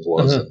Northern Lands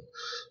was, and,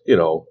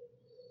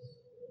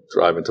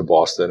 driving to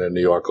Boston and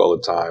New York all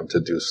the time to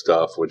do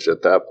stuff, which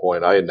at that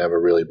point I had never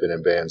really been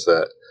in bands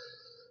that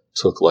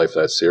took life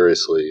that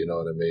seriously, you know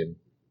what I mean?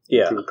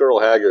 Yeah.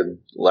 Girl Haggard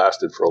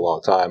lasted for a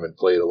long time and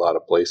played a lot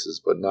of places,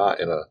 but not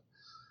in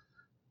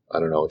I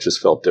don't know, it just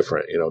felt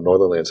different.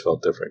 Northern Lands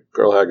felt different.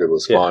 Girl Haggard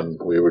was fun.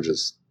 We were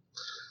just,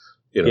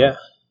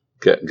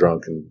 getting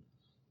drunk and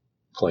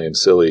playing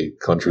silly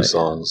country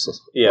songs.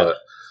 Yeah.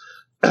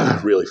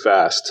 But really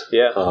fast.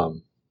 Yeah.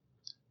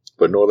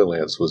 But Northern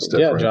Lands was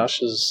different. Yeah,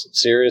 Josh is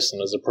serious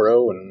and is a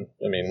pro, and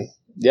I mean,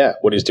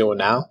 what he's doing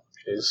now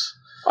is...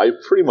 I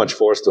pretty much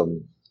forced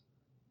him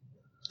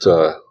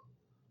to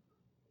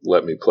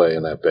let me play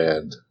in that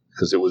band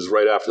because it was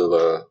right after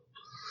the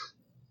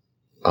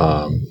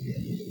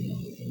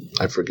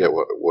I forget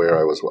where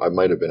I was. I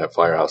might have been at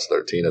Firehouse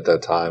 13 at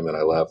that time and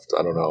I left.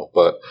 I don't know,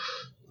 but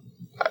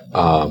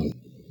I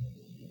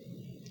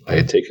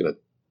had taken a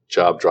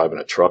job driving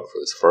a truck for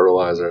this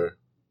fertilizer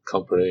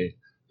company.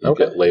 You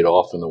get laid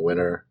off in the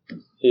winter.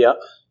 Yeah.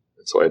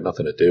 And so I had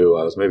nothing to do.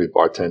 I was maybe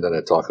bartending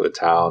at Talk of the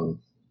Town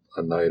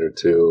a night or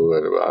two.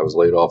 And I was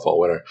laid off all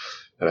winter.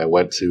 And I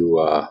went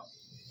to,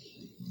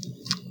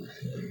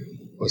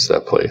 what's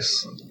that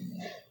place?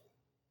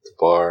 The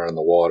Bar and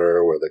the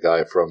Water where the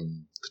guy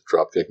from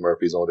Dropkick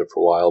Murphys owned it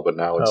for a while, but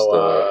now it's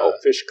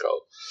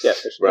Fishco. Yeah,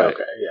 Fishco. Right.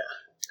 Okay, yeah.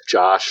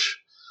 Josh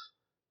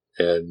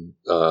and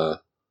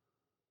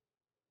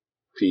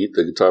Pete,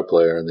 the guitar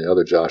player, and the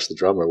other Josh, the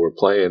drummer, were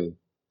playing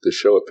the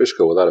show at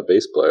Fishco without a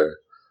bass player.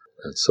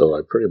 And so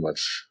I pretty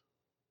much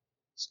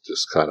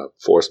just kind of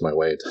forced my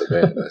way into the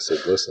band. I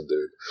said, listen,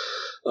 dude.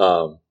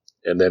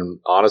 And then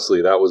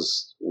honestly,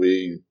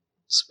 we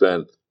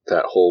spent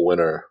that whole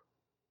winter,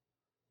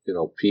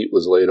 Pete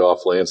was laid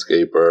off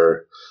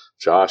landscaper.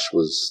 Josh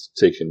was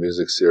taking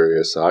music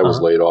serious. I was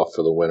laid off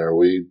for the winter.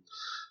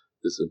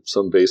 There's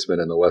some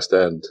basement in the West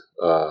End.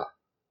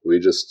 We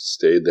just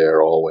stayed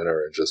there all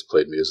winter and just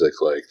played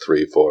music like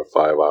 3, 4,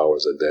 5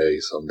 hours a day.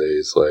 Some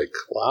days like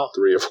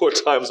 3 or 4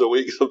 times a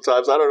week.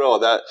 Sometimes I don't know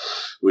that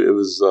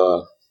was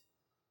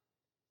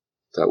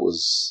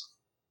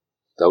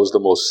the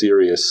most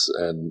serious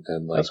and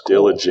like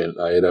diligent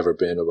I had ever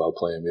been about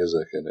playing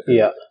music, and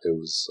it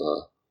was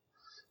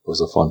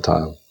a fun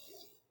time.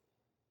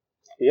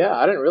 Yeah,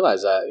 I didn't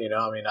realize that.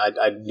 I mean,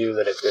 I knew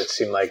that it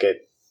seemed like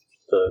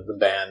the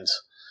band.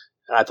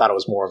 I thought it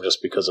was more of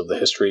just because of the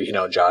history.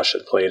 Josh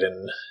had played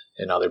in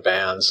other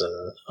bands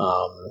and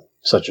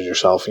such as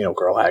yourself,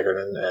 Girl Haggard,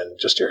 and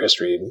just your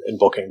history in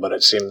booking. But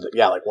it seemed,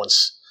 like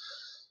once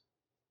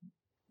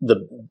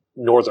the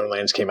Northern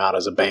Lands came out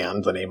as a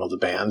band, the name of the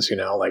bands,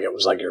 like it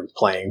was like you're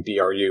playing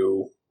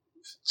BRU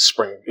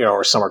spring,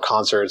 or summer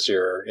concerts.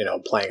 You're,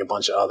 playing a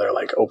bunch of other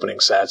like opening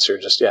sets. You're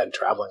just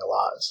traveling a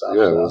lot and stuff.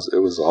 Yeah,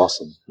 it was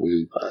awesome.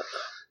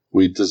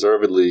 We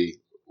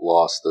deservedly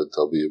lost the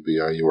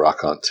WBRU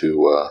Rock On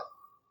to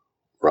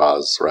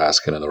Roz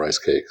Raskin and the Rice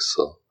Cakes.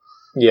 So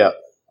yeah,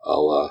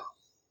 I'll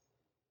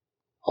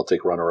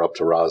take runner up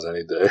to Roz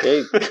any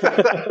day.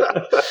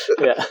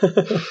 Yeah.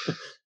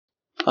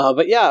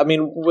 But yeah, I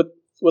mean,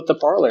 with the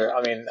Parlour,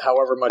 I mean,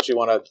 however much you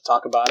want to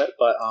talk about it,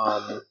 but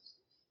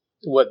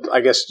what I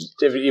guess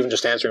even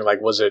just answering,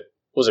 like, was it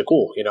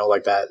cool?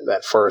 Like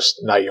that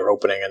first night you're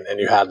opening and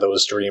you had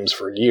those dreams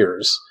for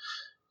years.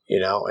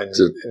 And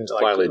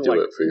like, finally do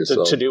it for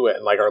yourself. To do it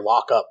and like, or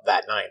lock up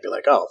that night and be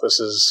like, oh, this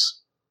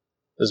is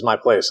my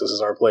place. This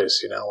is our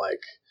place,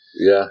 like.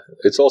 Yeah.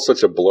 It's all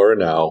such a blur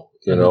now,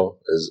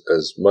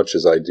 as much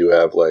as I do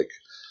have like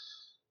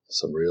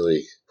some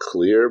really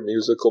clear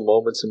musical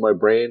moments in my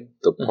brain.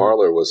 The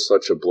Parlour was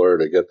such a blur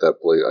to get that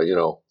play.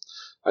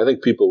 I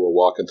think people were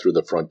walking through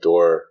the front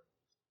door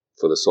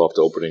for the soft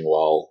opening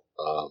while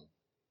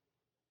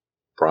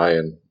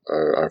Brian,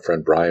 our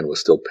friend Brian, was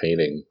still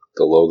painting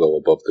the logo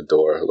above the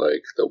door.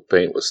 Like the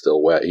paint was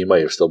still wet. He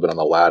might have still been on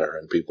the ladder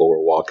and people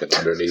were walking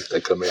underneath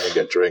to come in and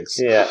get drinks.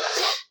 Yeah.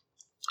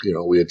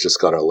 We had just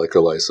got our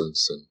liquor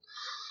license and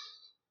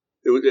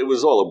it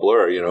was all a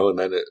blur, and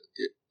then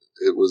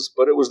it was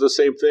the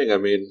same thing. I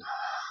mean,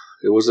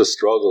 it was a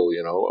struggle,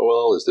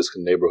 well, is this a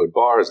neighborhood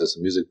bar? Is this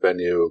a music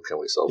venue? Can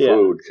we sell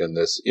food? Can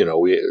this, it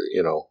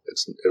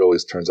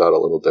always turns out a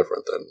little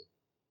different than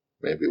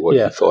maybe what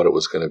you thought it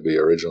was going to be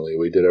originally.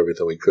 We did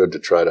everything we could to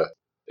try to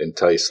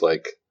entice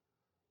like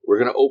we're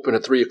going to open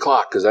at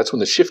 3:00 because that's when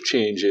the shift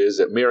change is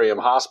at Miriam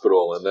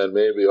Hospital. And then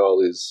maybe all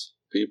these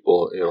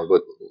people,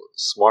 but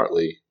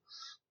smartly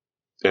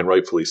and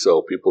rightfully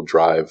so, people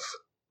drive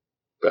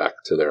back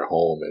to their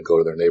home and go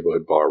to their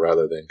neighborhood bar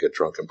rather than get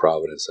drunk in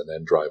Providence and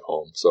then drive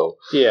home. So,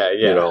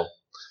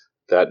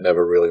 that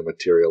never really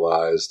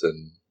materialized.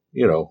 And,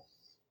 you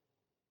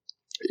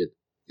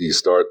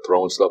start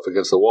throwing stuff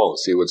against the wall and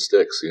see what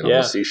sticks.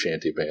 The sea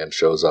shanty band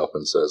shows up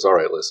and says, all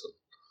right, listen,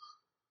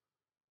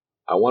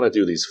 I want to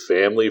do these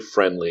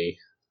family-friendly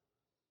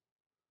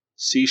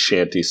sea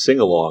shanty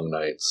sing-along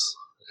nights.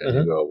 And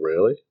you go,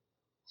 really?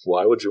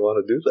 Why would you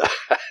want to do that?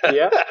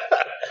 Yeah.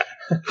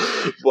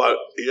 But,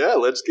 yeah,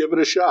 let's give it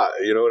a shot.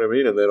 You know what I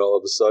mean? And then all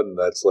of a sudden,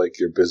 that's like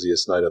your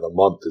busiest night of the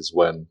month is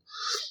when,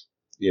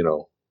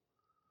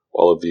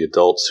 all of the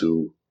adults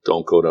who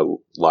don't go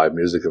to live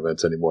music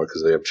events anymore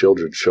because they have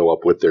children show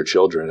up with their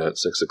children at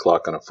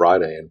 6:00 on a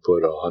Friday and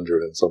put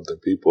 100 and something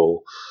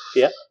people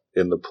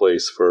in the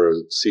place for a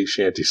sea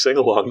shanty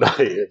sing-along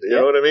night. You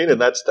know what I mean? And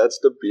that's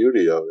the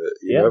beauty of it.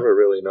 You never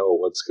really know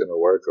what's going to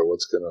work or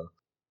what's going to,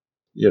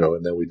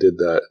 and then we did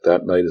that.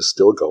 That night is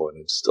still going.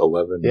 It's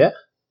 11,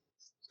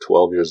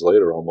 12 years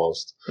later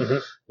almost.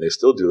 Mm-hmm. They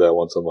still do that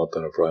once a month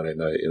on a Friday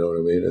night. You know what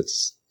I mean?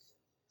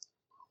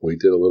 We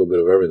did a little bit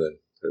of everything.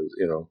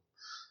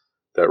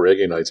 That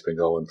reggae night's been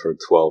going for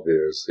 12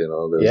 years.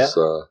 There's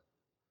the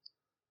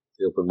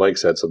open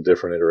mics had some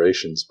different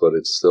iterations, but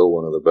it's still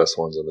one of the best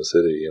ones in the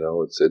city.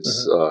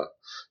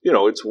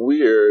 It's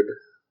weird,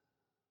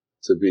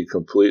 to be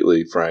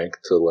completely frank,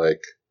 to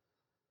like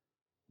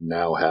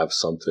now have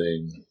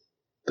something.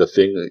 The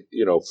thing that,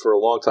 for a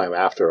long time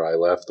after I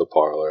left the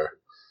Parlour,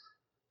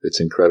 it's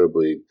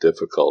incredibly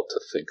difficult to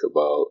think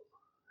about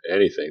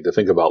anything, to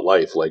think about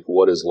life. Like,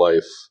 what does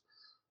life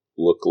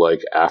look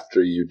like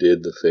after you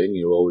did the thing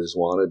you always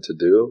wanted to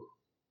do?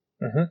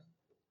 Mm-hmm.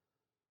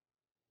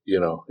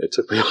 It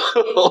took me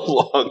a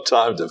long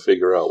time to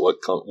figure out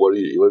what do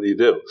you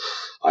do?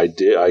 I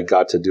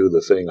got to do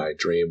the thing I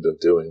dreamed of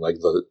doing. Like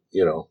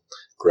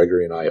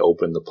Gregory and I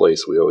opened the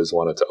place we always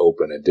wanted to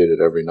open and did it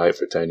every night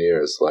for 10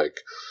 years, or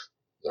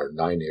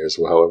 9 years,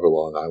 however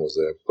long I was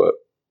there. But,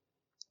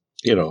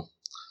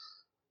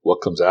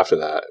 what comes after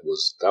that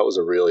was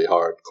a really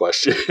hard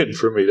question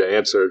for me to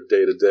answer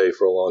day to day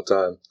for a long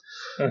time.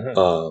 Mm-hmm.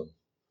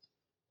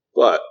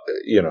 But,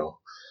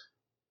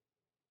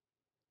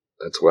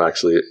 that's where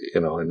actually,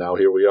 and now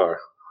here we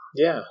are.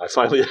 Yeah. I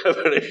finally have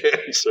an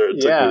answer.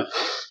 It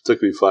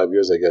took me 5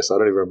 years, I guess. I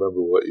don't even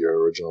remember what your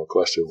original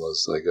question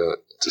was. I got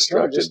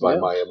distracted by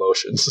my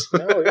emotions.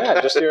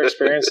 Just your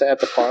experience at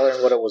the Parlour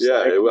and what it was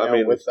like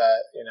with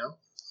that,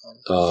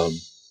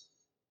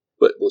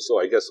 But so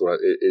I guess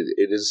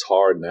it is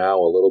hard now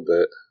a little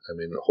bit. I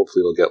mean,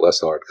 hopefully it'll get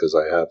less hard because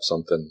I have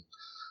something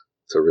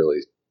to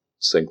really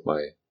sink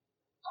my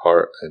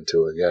heart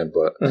into again.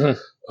 But,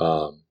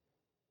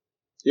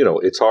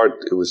 it's hard.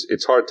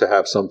 It's hard to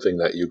have something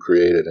that you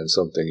created and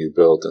something you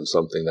built and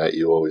something that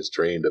you always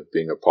dreamed of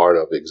being a part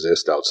of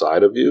exist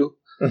outside of you.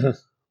 Mm-hmm.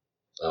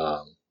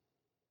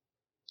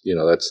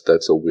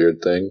 That's a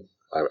weird thing.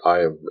 I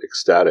am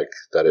ecstatic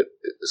that it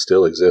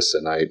still exists,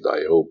 and I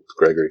hope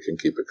Gregory can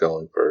keep it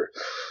going for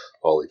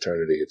all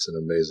eternity. It's an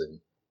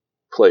amazing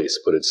place,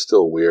 but it's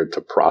still weird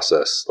to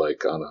process,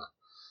 like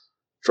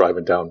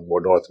driving down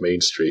more North Main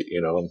Street,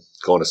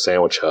 going to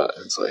Sandwich Hut.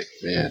 It's like,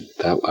 man,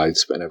 I'd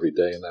spend every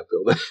day in that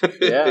building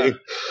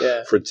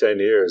for 10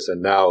 years.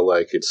 And now,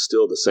 like, it's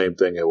still the same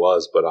thing it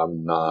was, but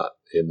I'm not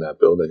in that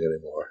building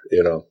anymore,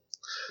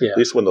 At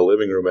least when the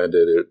living room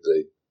ended,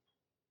 they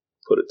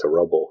put it to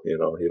rubble, you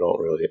don't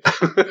really.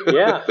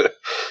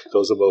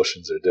 Those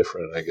emotions are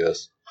different, I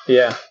guess.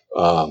 Yeah.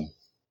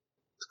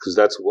 Because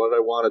that's what I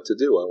wanted to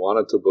do. I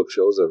wanted to book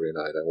shows every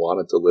night. I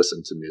wanted to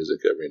listen to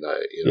music every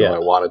night. I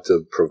wanted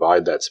to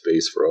provide that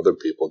space for other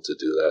people to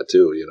do that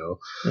too,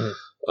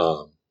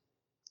 Mm-hmm.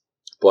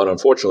 But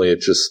unfortunately, it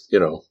just,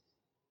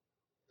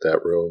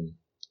 that room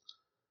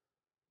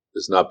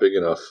is not big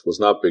enough, was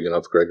not big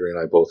enough. Gregory and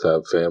I both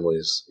have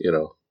families,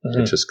 mm-hmm.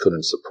 It just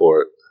couldn't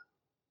support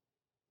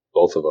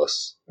both of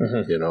us,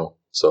 mm-hmm.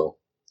 So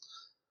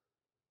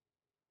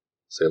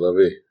c'est la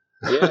vie.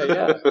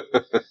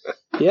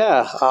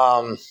 Yeah.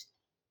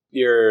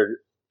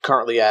 You're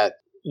currently at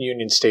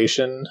Union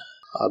Station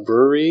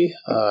Brewery,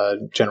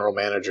 general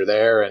manager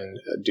there, and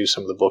do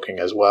some of the booking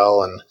as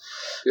well. And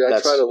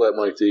I try to let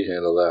Mike D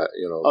handle that.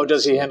 Oh,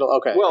 does he handle?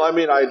 Okay. Well, I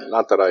mean,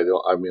 not that I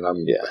don't. I mean,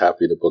 I'm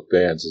happy to book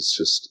bands. It's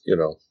just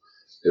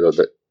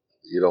that.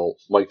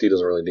 Mike D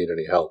doesn't really need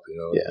any help, I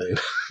mean?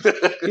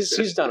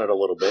 he's done it a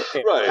little bit.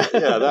 Right.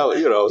 Yeah.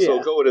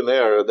 So going in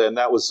there, then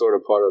that was sort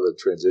of part of the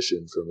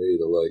transition for me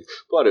to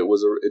but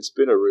it's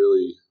been a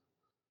really,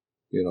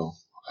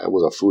 I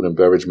was a food and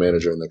beverage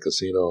manager in the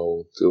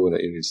casino doing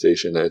at Union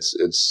Station.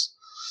 It's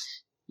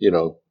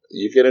you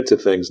get into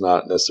things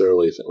not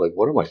necessarily like,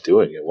 what am I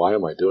doing and why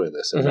am I doing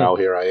this? And mm-hmm. now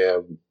here I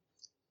am,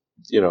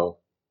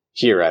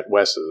 here at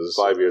Wes's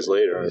 5 years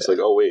later. And it's like,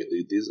 oh wait,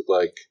 these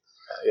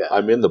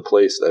I'm in the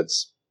place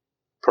that's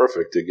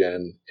perfect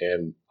again,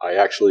 and I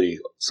actually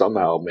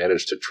somehow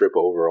managed to trip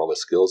over all the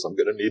skills I'm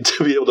going to need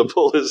to be able to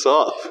pull this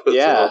off.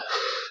 Yeah.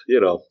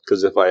 So,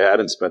 because if I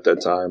hadn't spent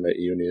that time at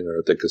Union or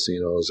at the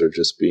casinos or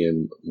just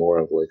being more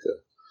of like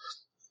a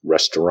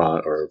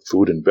restaurant or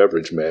food and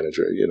beverage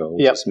manager,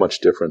 it's much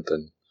different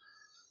than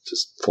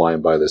just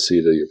flying by the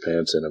seat of your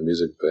pants in a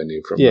music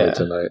venue from night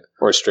to night.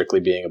 Or strictly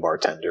being a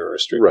bartender or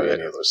strictly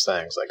any of those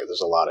things. Like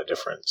there's a lot of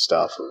different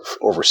stuff of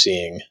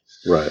overseeing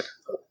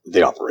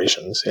the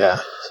operations. Yeah.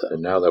 So.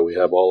 And now that we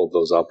have all of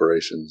those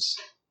operations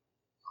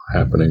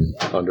happening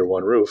under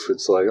one roof,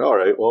 it's like, all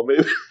right, well,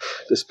 maybe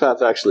this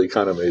path actually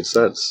kind of made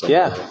sense.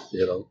 Somehow,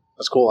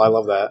 That's cool. I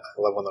love that.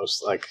 I love when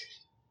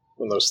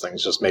those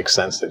things just make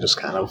sense. They just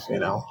kind of,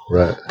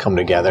 come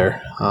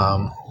together.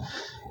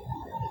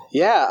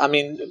 Yeah, I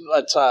mean,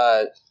 but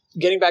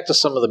getting back to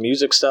some of the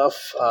music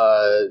stuff,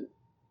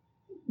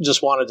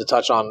 just wanted to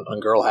touch on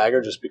Girl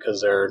Haggard just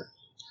because they're,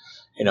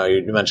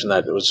 you mentioned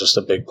that it was just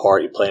a big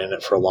part. You played in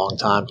it for a long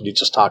time. Could you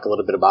just talk a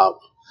little bit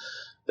about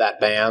that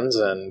band?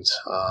 And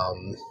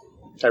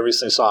I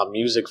recently saw a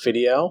music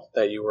video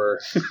that you were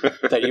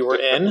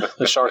in,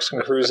 the Sharks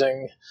Come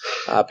Cruising,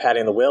 Patty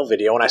and the Whale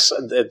video, and I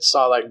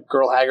saw that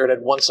Girl Haggard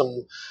had won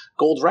some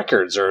gold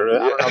records, or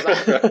I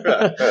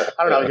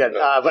don't know yet.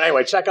 But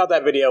anyway, check out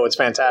that video. It's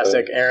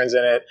fantastic. Aaron's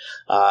in it.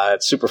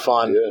 It's super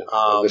fun. Yeah.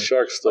 The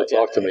Sharks still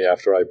talk to me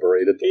after I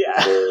berated them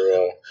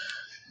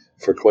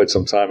for quite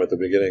some time at the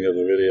beginning of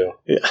the video.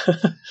 Yeah.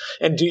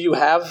 And do you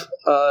have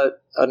a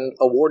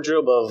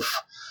wardrobe of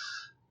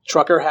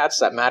trucker hats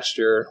that matched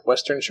your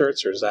Western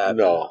shirts, or is that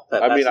no?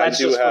 I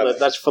do have.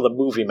 That's for the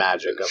movie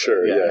magic of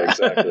it. Yeah,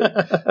 exactly.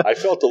 I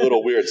felt a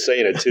little weird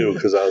saying it too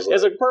because I was like,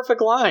 "It's a perfect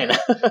line."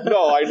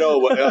 No, I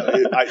know, but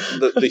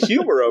the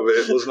humor of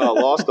it was not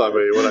lost on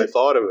me when I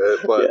thought of it.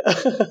 But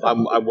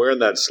I'm wearing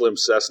that Slim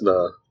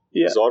Cessna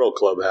Auto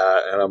Club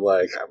hat, and I'm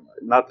like,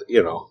 I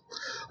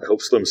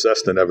hope Slim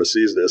Cessna never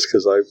sees this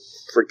because I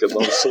freaking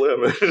love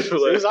Slim.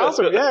 He's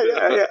awesome. Yeah.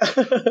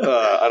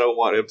 I don't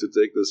want him to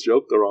take this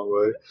joke the wrong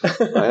way.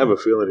 I have a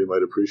feeling he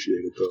might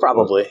appreciate it, though.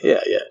 Probably,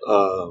 yeah.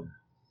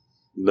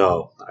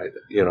 No, I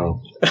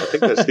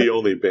think that's the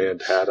only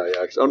band hat I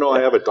actually. Oh no,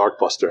 I have a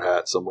Darkbuster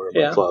hat somewhere in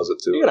my closet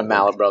too. You got a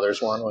Mallet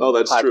Brothers one. Oh,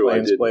 that's true. I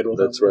did.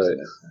 That's them. right.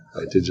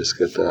 I did just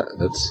get that.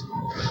 That's.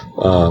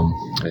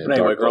 But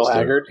anyway, Girl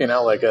Haggard. Can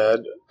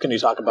you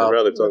talk about? I'd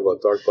rather talk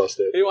about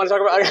Darkbuster. You want to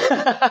talk about?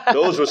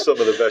 Those were some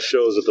of the best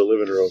shows at the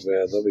Living Room,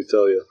 man. Let me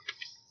tell you.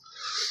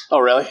 Oh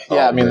really?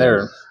 Yeah, I mean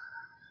they're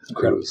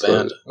incredible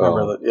band.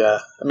 Remember that? Yeah,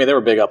 I mean they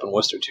were big up in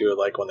Worcester too.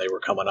 Like when they were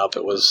coming up,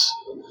 it was.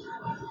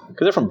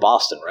 Because they're from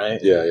Boston,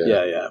 right?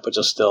 Yeah. But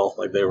just still,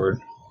 like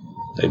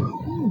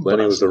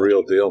Lenny was the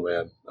real deal,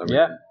 man. I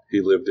mean,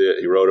 he lived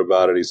it. He wrote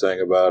about it. He sang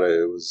about it.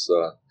 It was,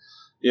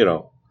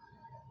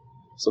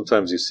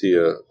 sometimes you see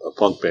a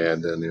punk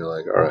band and you're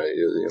like, all right,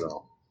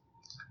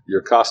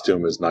 your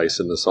costume is nice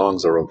and the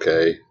songs are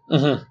okay,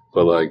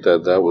 but like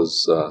that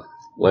was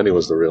Lenny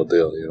was the real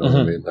deal. You know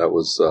what I mean? That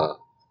was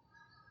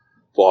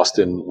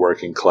Boston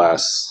working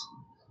class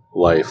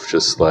life,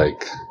 just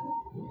like.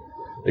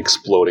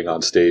 Exploding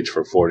on stage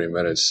for 40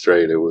 minutes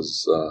straight. It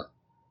was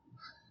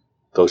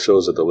those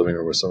shows at the Living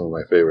Room were some of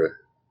my favorite,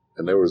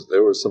 and there were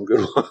some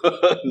good ones.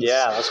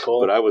 Yeah, that's cool.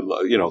 But I would,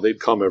 they'd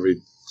come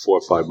every 4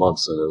 or 5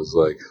 months, and it was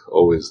like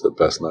always the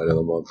best night of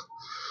the month.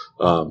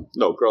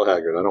 No, Girl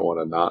Haggard. I don't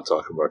want to not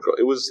talk about Girl.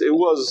 It was it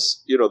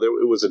was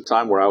a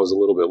time where I was a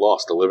little bit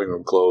lost. The Living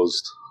Room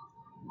closed.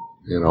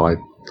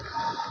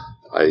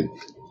 I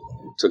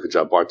took a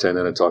job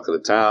bartending at Talk of the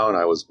Town.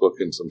 I was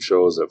booking some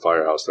shows at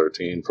Firehouse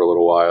 13 for a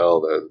little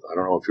while. I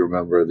don't know if you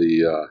remember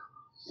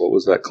what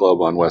was that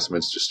club on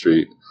Westminster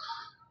Street?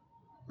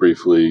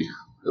 Briefly,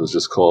 it was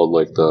just called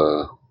like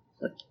the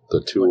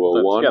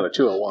 201. The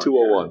 201.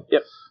 201. Yeah.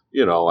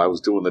 Yep. I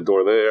was doing the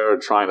door there,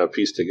 trying to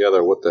piece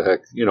together what the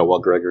heck, while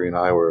Gregory and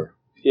I were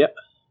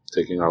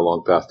taking our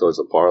long path towards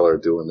the Parlour,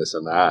 doing this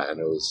and that. And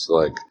it was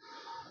like,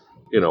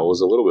 it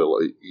was a little bit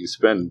like you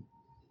spend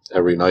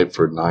every night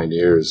for 9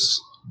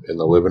 years in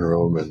the living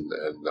room and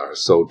are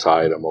so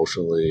tied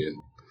emotionally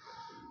and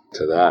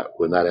to that.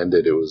 When that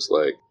ended, it was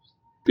like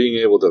being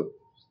able to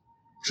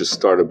just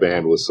start a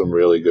band with some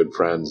really good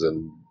friends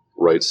and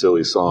write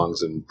silly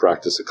songs and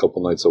practice a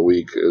couple nights a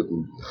week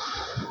and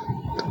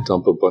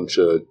dump a bunch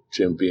of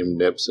Jim Beam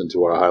nips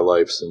into our high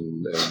lifes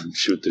and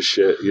shoot the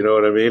shit. You know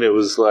what I mean? It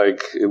was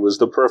like, it was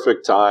the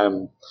perfect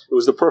time. It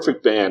was the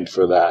perfect band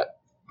for that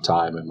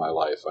time in my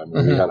life. I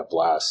mean, we had a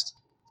blast.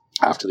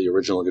 After the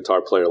original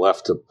guitar player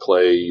left to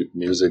play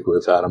music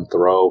with Adam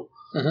Thoreau,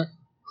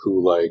 who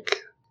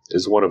like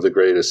is one of the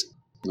greatest,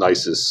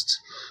 nicest,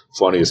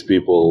 funniest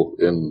people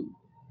in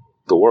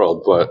the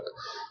world. But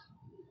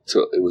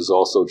it was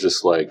also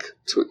just like,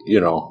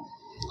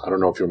 I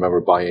don't know if you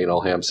remember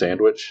Biennial Ham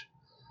Sandwich.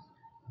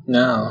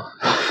 No.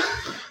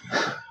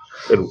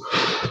 And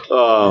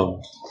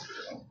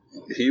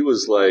he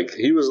was like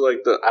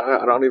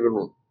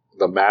the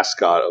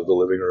mascot of the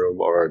living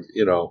room, or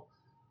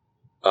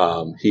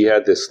he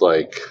had this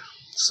like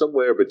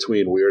somewhere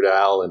between Weird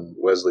Al and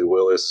Wesley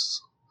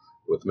Willis,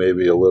 with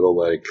maybe a little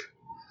like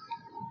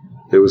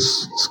there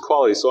was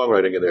quality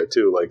songwriting in there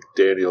too, like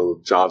Daniel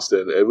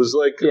Johnston. It was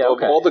like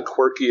all the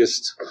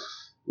quirkiest,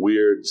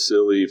 weird,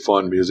 silly,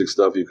 fun music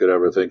stuff you could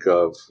ever think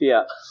of.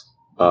 Yeah.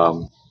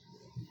 And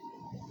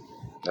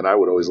I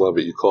would always love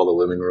it. You call the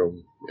living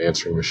room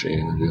answering machine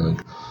and be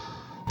like,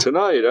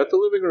 tonight at the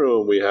living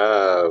room we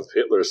have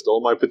Hitler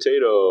Stole My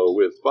Potato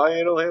with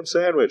Biennial Ham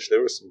Sandwich.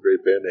 There were some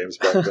great band names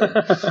back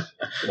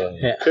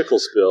then. Pickle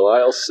Spill,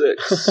 Aisle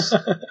 6.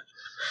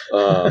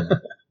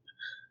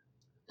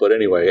 But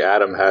anyway,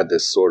 Adam had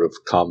this sort of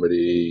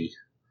comedy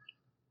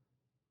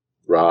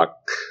rock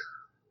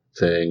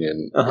thing,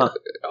 and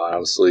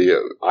honestly,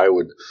 I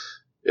would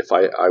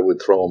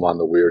throw him on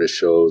the weirdest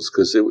shows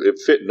because it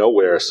fit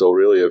nowhere, so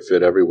really it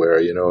fit everywhere.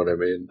 You know what I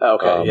mean?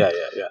 Okay,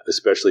 yeah.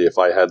 Especially if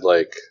I had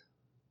like,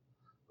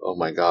 oh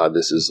my God,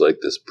 this is like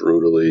this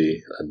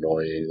brutally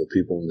annoying. The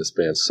people in this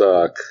band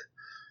suck.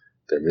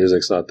 Their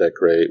music's not that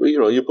great. But,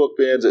 you book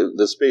bands. The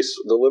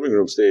living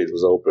room stage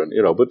was open.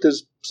 But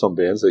there's some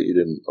bands that you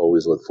didn't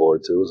always look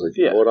forward to. It was like,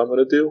 you know what I'm going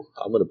to do?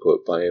 I'm going to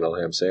put Biennial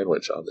Ham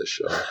Sandwich on this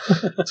show.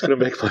 It's going to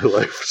make my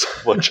life so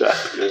much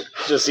happier.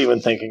 Just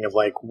even thinking of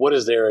like, what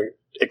is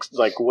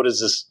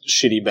this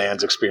shitty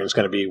band's experience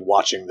going to be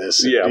watching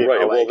this? Yeah,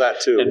 right. Well,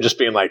 that too. And just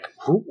being like,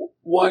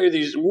 why are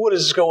these? What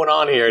is going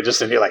on here?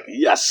 And you're like,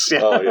 yes.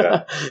 Oh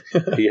yeah.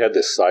 He had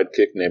this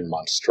sidekick named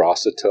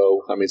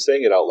Monstrosito. I mean,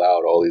 saying it out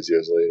loud all these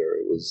years later,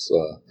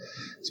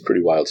 it's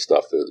pretty wild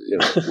stuff.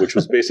 Which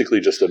was basically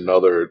just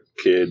another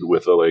kid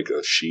with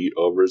a sheet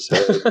over his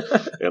head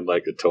and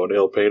like a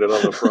toenail painted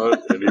on the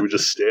front, and he would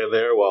just stand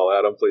there while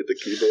Adam played the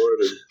keyboard.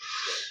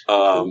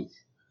 And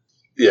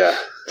yeah,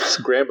 it's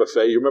Grand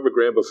Buffet. You remember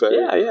Grand Buffet?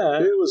 Yeah.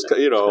 It was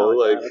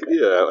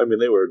I mean,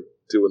 they were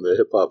doing the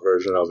hip hop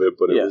version of it,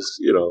 but it was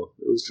it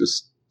was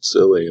just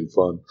silly and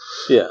fun.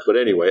 Yeah. But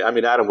anyway, I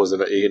mean, Adam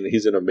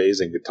he's an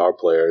amazing guitar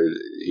player.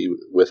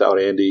 Without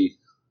Andy,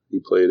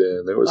 he played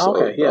in. There was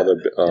other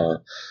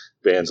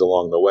bands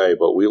along the way,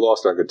 but we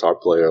lost our guitar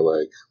player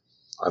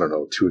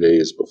 2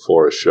 days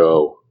before a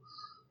show,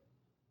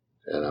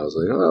 and I was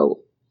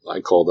like,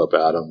 I called up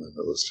Adam, and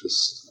it was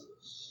just,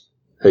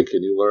 hey,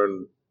 can you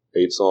learn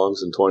 8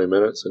 songs in 20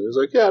 minutes? And he was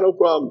like, yeah, no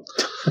problem.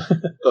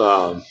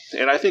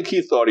 And I think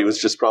he thought he was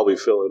just probably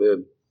filling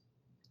in.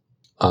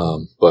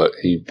 But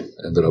he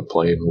ended up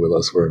playing with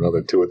us for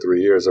another 2 or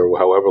 3 years, or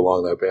however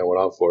long that band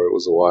went on for. It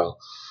was a while.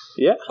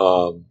 Yeah.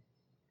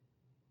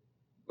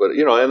 But,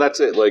 and that's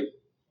it. Like,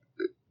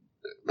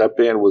 that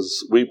band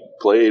we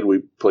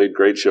played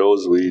great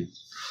shows. We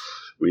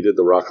did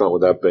the Rock Hunt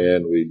with that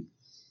band. We,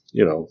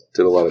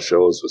 did a lot of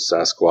shows with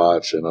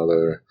Sasquatch and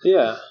other.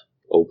 Yeah.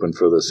 Open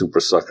for the Super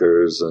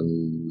Suckers,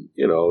 and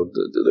there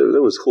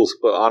was cool.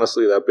 But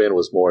honestly, that band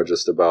was more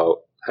just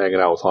about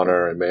hanging out with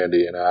Hunter and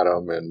Mandy and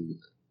Adam and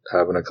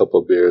having a couple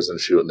of beers and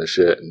shooting the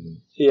shit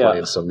and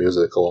playing some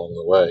music along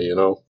the way.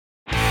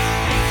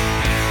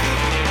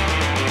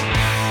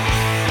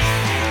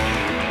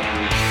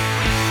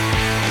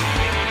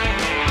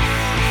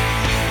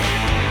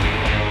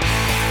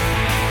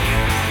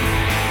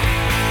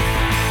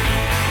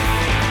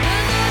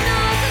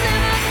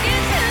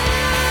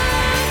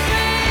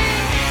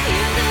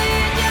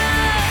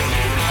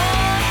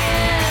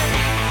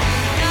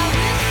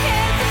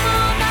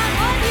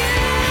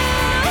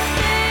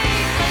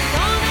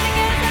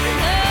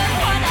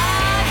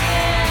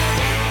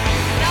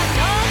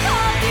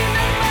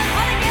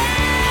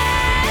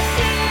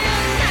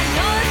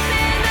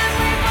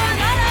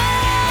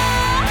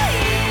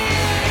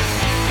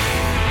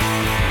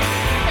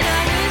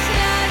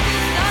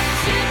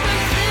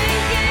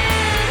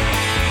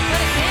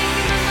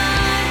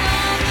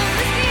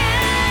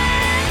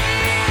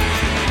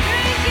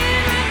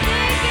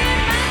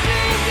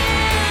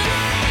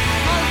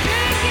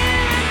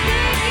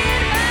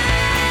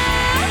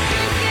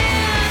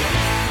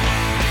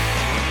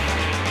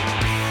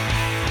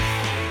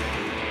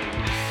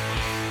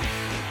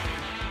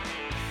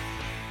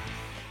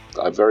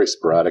 I've very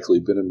sporadically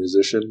been a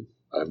musician.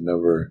 I've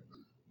never,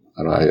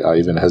 I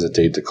even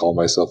hesitate to call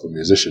myself a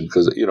musician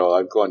because,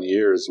 I've gone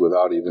years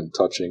without even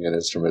touching an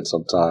instrument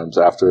sometimes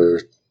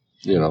after,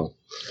 we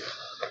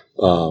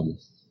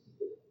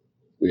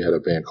had a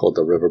band called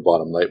the River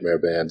Bottom Nightmare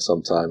Band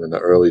sometime in the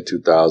early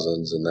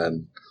 2000s. And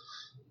then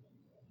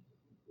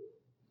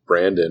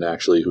Brandon,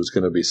 actually, who's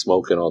going to be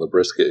smoking all the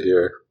brisket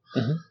here,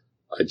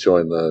 I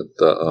joined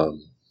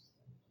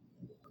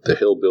the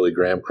Hillbilly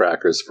Graham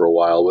Crackers for a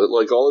while, but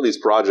all of these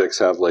projects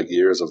have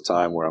years of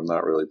time where I'm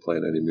not really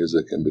playing any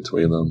music in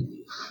between them,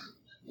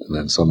 and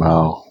then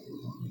somehow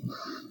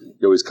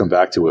you always come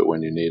back to it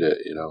when you need it.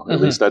 At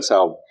least that's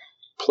how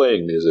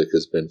playing music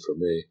has been for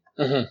me.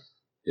 And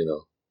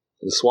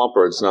the Swamp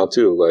Birds now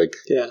too.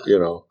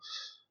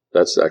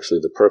 That's actually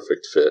the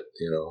perfect fit.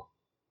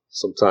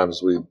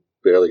 Sometimes we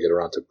barely get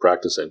around to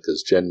practicing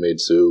because Jen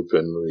made soup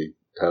and we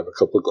have a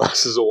couple of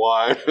glasses of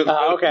wine. And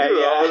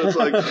it's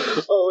like,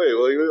 oh wait,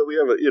 well, we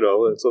have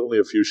it's only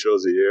a few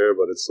shows a year,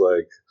 but it's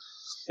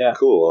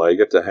cool. I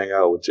get to hang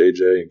out with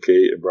JJ and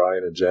Kate and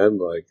Brian and Jen.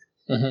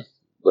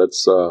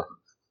 Let's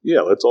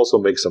also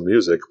make some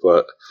music,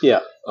 but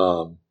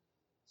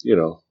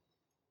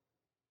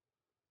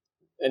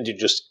And you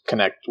just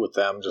connect with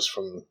them just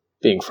from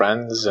being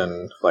friends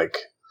and like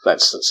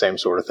that's the same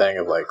sort of thing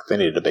of like they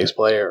needed a bass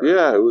player?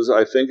 Yeah, it was,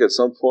 I think at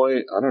some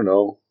point, I don't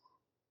know,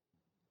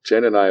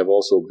 Jen and I have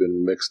also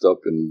been mixed up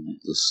in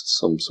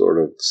some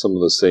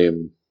of the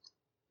same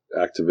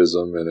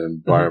activism and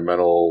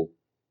environmental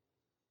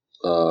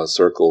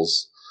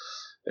circles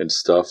and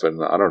stuff.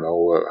 And I don't know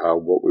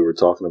what we were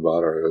talking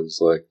about, or it was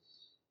like,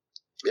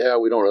 yeah,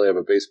 we don't really have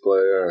a bass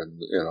player. And,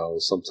 you know,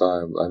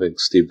 sometimes I think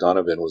Steve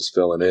Donovan was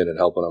filling in and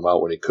helping him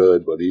out when he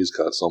could, but he's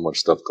got so much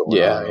stuff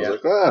going on. I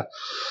was like,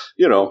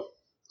 you know,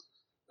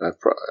 I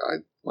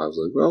was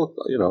like, well,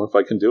 you know, if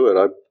I can do it,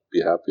 I'd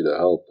be happy to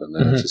help. And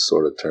then it just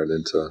sort of turned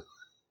into,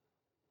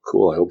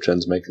 cool, I hope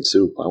Jen's making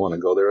soup. I want to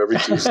go there every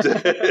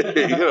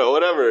Tuesday. You know,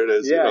 whatever it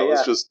is. Yeah, you know,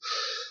 it's just,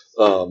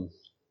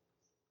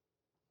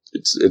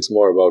 it's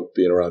more about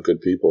being around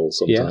good people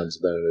sometimes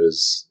than it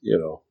is, you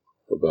know,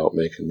 about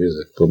making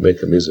music. But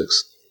making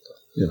music's,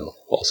 you know,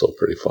 also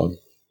pretty fun.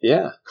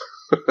 Yeah.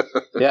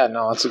 Yeah,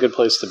 no, that's a good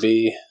place to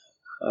be.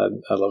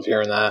 I love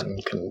hearing that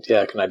and can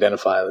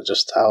identify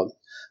just how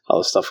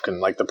the stuff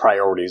can, like the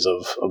priorities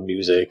of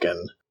music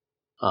and,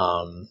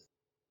 I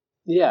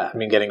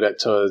mean, getting back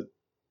to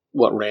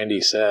what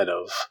Randy said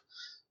of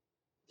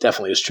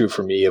definitely is true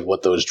for me of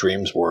what those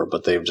dreams were,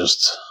 but they've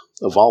just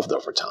evolved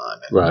over time.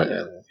 And,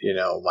 and you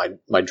know,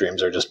 my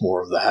dreams are just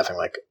more of the having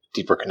like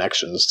deeper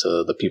connections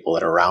to the people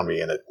that are around me.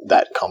 And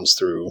that comes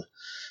through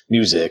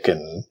music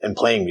and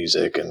playing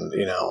music and,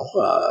 you know,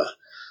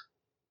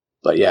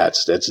 but yeah,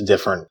 it's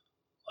different.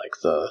 Like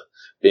the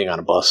being on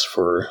a bus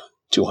for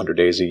 200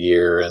 days a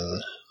year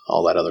and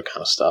all that other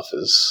kind of stuff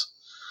is,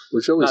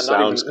 which always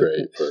sounds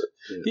great. But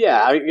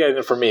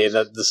yeah, for me,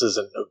 that this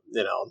isn't,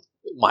 you know,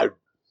 my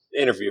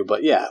interview,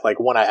 but yeah, like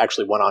when I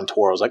actually went on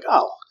tour, I was like,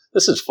 oh,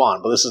 this is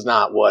fun, but this is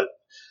not what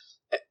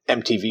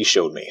MTV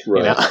showed me,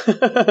 right. You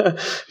know?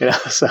 You know,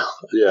 so.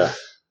 Yeah.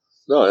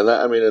 No, and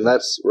that, I mean, and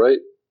that's right.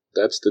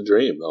 That's the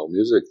dream, though.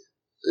 Music,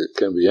 it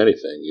can be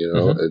anything, you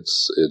know.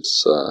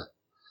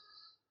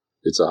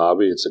 It's a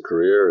hobby, it's a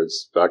career,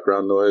 it's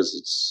background noise,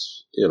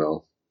 it's, you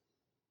know,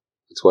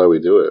 it's why we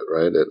do it,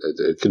 right?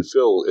 It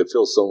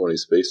fills so many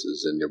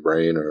spaces in your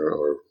brain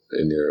or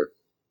in your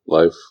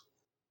life.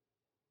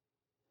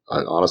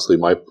 Honestly,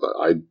 my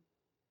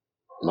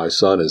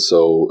son is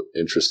so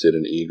interested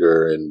and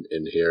eager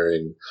in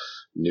hearing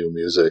new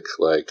music.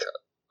 Like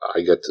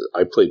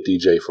I play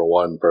DJ for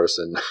one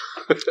person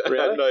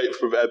at night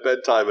at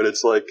bedtime, and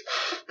it's like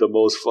the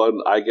most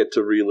fun. I get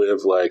to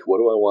relive, like, what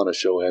do I want to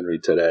show Henry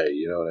today?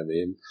 You know what I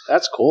mean?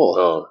 That's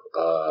cool.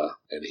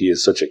 And he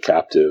is such a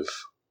captive.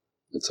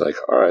 It's like,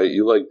 all right,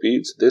 you like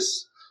beats?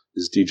 This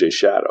is DJ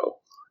Shadow.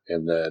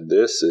 And then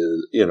this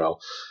is, you know,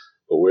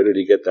 but where did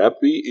he get that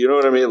beat? You know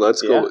what I mean?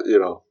 Let's go, you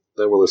know.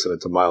 Then we're listening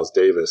to Miles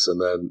Davis,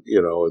 and then,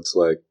 you know, it's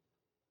like,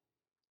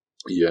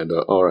 you end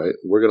up, all right,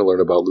 we're going to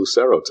learn about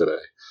Lucero today.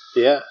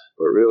 Yeah.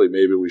 But really,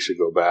 maybe we should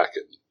go back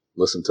and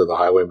listen to the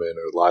Highwaymen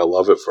or I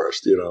Love It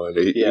first, you know. And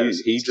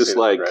he just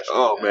like,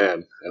 oh,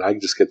 man. And I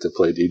just get to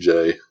play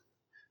DJ,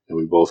 and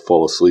we both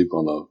fall asleep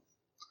on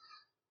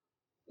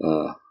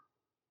the...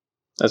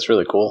 That's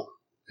really cool.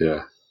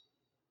 Yeah.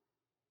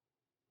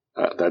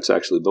 That's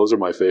actually, those are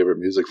my favorite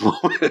music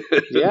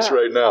moments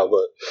right now,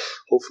 but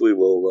hopefully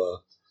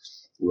we'll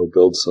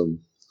build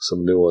some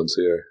new ones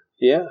here.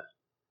 Yeah.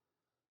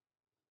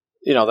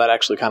 You know, that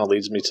actually kind of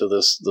leads me to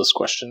this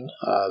question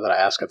that I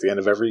ask at the end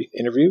of every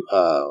interview.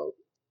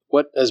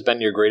 What has been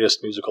your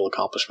greatest musical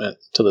accomplishment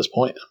to this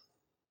point?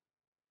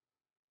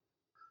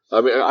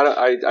 I mean,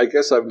 I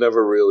guess I've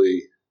never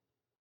really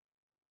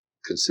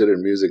considered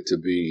music to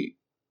be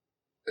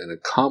an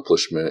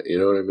accomplishment. You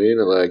know what I mean?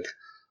 And like,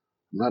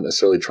 I'm not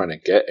necessarily trying to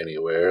get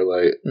anywhere.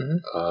 Like,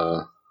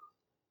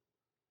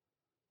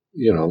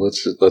 you know,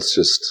 let's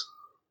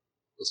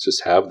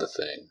just have the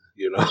thing,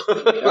 you know?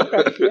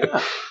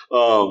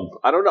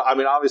 I don't know. I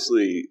mean,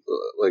 obviously,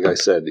 like I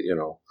said, you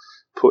know,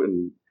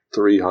 putting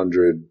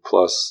 300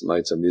 plus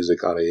nights of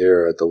music on a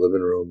year at the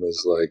living room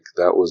is like,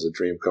 that was a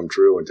dream come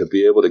true. And to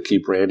be able to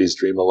keep Randy's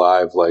dream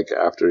alive, like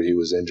after he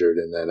was injured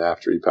and then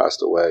after he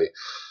passed away,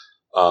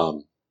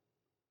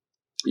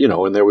 you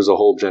know, and there was a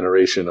whole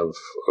generation of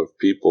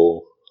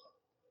people.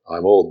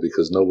 I'm old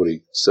because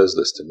nobody says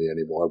this to me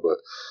anymore, but,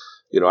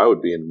 you know, I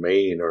would be in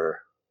Maine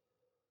or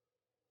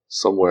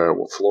somewhere,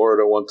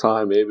 Florida one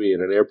time, maybe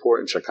in an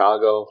airport in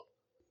Chicago.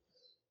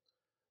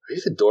 Are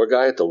you the door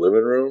guy at the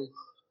living room?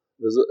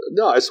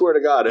 No, I swear to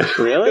God.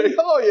 Really?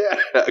 Oh,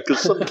 yeah.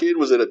 Because some kid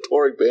was in a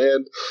touring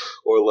band,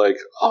 or like,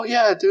 oh,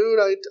 yeah, dude,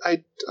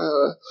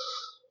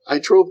 I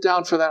drove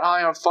down for that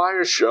Eye on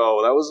Fire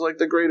show. That was like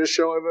the greatest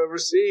show I've ever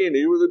seen.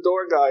 You were the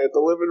door guy at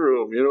the living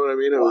room. You know what I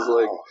mean? It was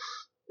like,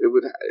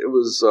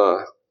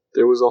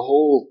 there was a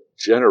whole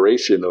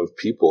generation of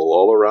people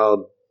all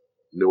around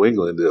New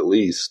England, at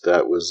least,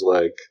 that was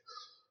like,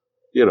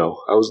 you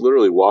know, I was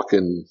literally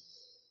walking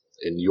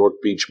in York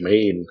Beach,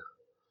 Maine,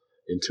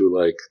 into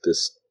like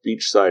this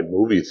beachside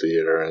movie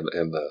theater, and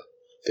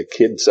the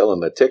kid selling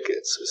the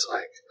tickets is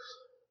like,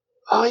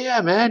 oh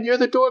yeah, man, you're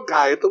the door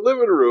guy at the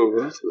living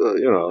room,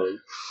 you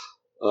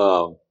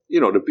know.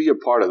 to be a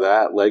part of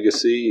that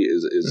legacy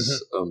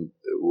is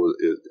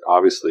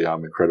obviously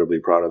I'm incredibly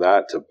proud of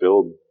that, to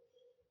build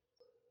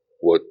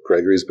what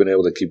Gregory's been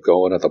able to keep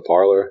going at the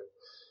Parlour.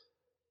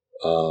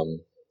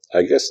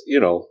 I guess,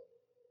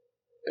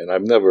 and I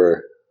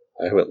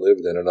haven't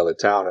lived in another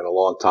town in a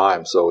long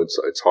time, so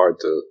it's hard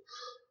to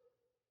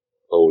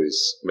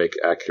always make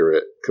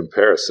accurate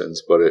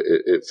comparisons, but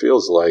it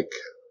feels like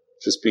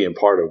just being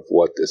part of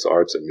what this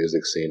arts and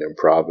music scene in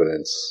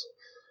Providence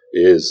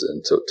is,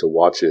 and to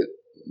watch it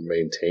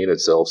maintain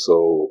itself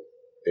so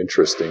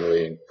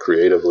interestingly and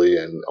creatively,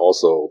 and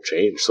also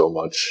change so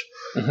much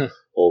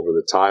over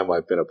the time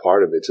I've been a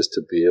part of it, just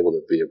to be able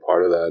to be a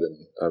part of that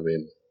and,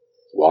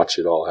 watch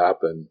it all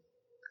happen.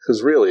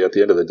 Because really, at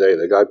the end of the day,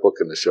 the guy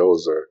booking the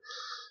shows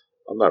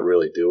I'm not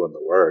really doing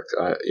the work.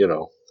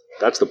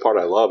 That's the part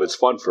I love. It's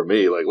fun for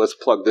me. Like, let's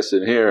plug this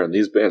in here and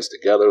these bands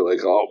together.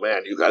 Like, oh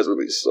man, you guys would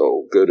be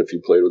so good if you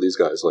played with these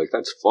guys. Like,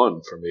 that's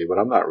fun for me, but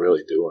I'm not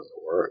really doing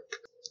the work.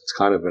 It's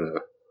kind of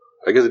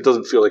I guess it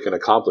doesn't feel like an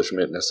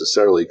accomplishment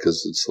necessarily,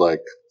 because it's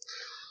like,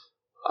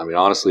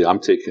 honestly, I'm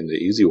taking the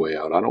easy way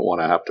out. I don't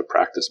want to have to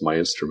practice my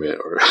instrument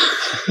or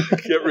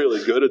get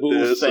really good at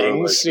this.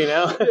 Things,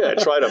 Yeah,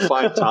 try to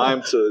find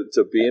time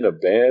to be in a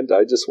band.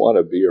 I just want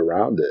to be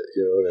around it.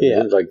 You know what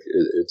I mean? Like,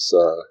 it's,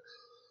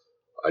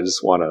 I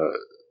just want to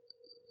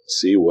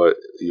see what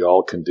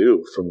y'all can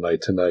do from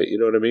night to night. You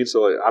know what I mean?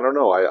 So I don't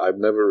know. I've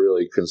never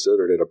really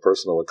considered it a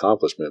personal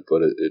accomplishment,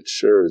 but it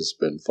sure has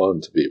been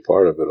fun to be a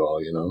part of it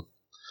all,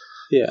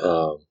 Yeah.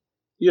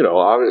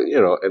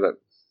 And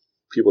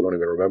people don't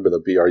even remember the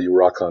BRU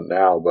Rock Hunt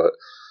now, but,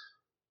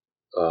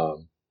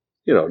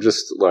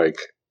 just like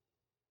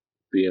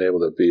being able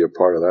to be a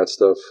part of that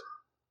stuff.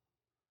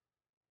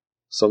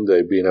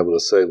 Someday being able to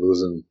say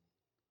losing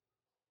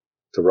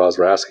to Roz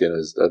Raskin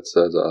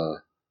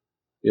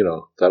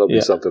that'll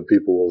be something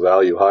people will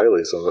value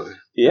highly. So,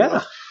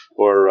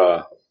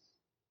 or,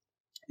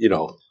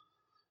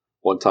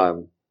 one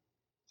time,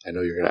 I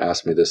know you're going to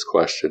ask me this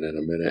question in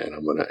a minute, and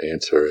I'm going to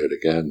answer it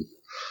again.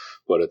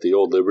 But at the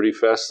old Liberty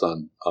Fest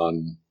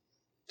on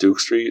Duke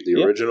Street,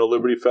 the original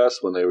Liberty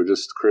Fest, when they were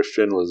just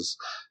Christian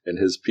and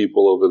his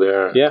people over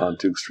there on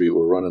Duke Street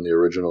were running the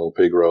original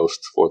pig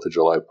roast 4th of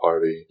July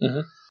party.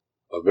 Mm-hmm.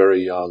 A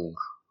very young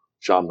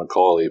John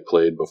McCauley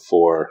played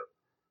before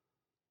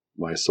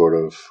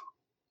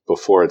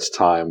its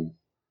time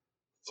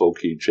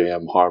folky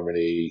jam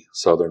harmony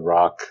Southern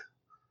rock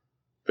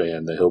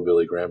band, the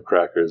Hillbilly Graham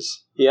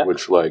Crackers,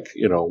 which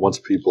once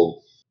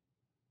people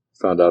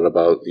found out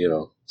about,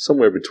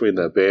 somewhere between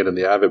that band and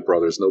the Avett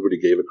Brothers, nobody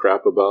gave a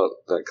crap about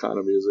that kind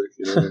of music.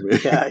 You know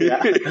what I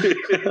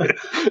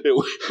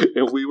mean?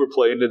 And we were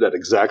playing it at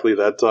exactly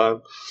that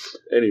time.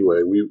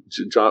 Anyway, we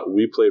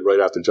played right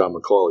after John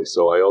McCauley,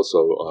 so I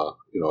also,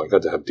 I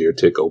got to have Deer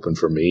Tick open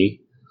for me.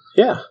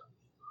 Yeah.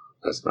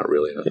 That's not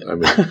really,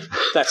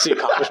 that's the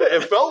accomplishment.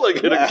 It felt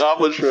like an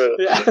accomplishment.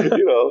 Yeah.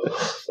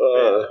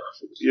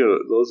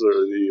 Those are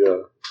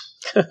the,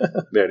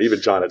 man, even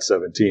John at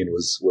 17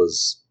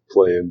 was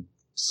playing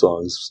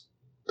songs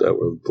that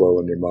were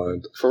blowing your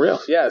mind. For real.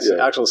 Yeah, it's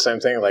actually the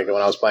same thing. Like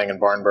when I was playing in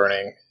Barn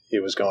Burning, he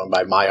was going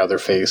by My Other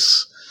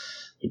Face.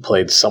 He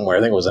played somewhere, I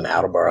think it was in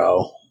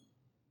Attleboro.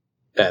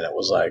 And it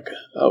was like,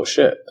 oh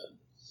shit.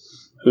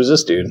 Who's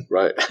this dude?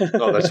 Right.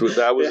 No, that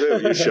was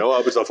it. You show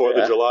up, it's the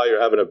 4th of July, you're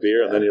having a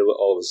beer, and then you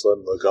all of a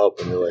sudden look up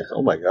and you're like,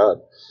 oh my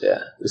God. Yeah.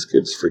 This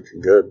kid's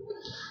freaking good.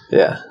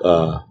 Yeah.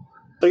 I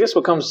guess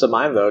what comes to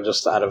mind, though,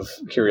 just out of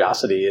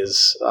curiosity,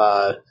 is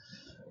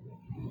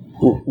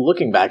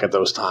looking back at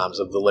those times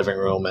of the living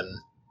room, and,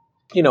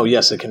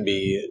 yes, it can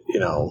be,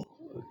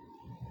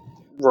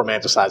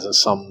 romanticized in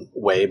some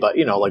way, but,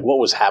 like what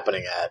was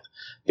happening at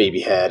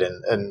Babyhead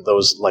and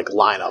those like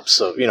lineups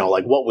of,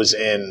 like what was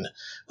in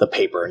the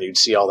paper, and you'd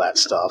see all that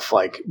stuff,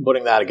 like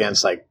putting that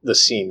against like the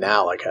scene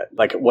now, like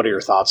what are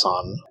your thoughts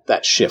on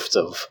that shift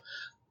of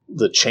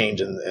the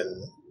change in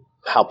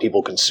how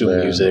people consume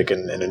music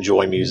and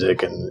enjoy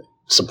music and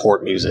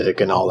support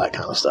music and all that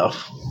kind of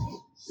stuff?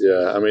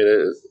 Yeah,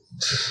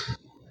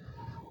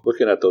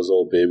 looking at those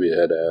old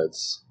Babyhead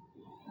ads,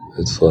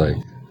 it's like,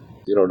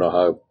 you don't know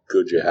how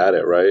good you had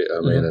it, right?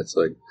 It's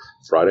like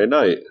Friday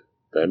night,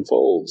 Ben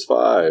Folds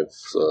 5.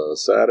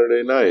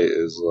 Saturday night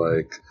is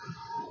like,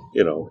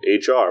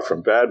 HR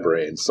from Bad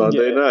Brains.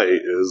 Sunday night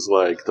is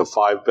like the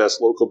 5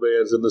 best local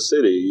bands in the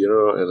city,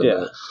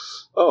 and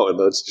and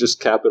let's just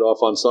cap it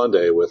off on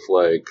Sunday with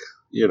like,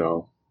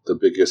 the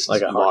biggest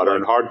like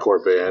modern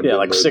hardcore band. Yeah,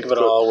 like Sick of It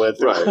All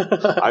with. Right.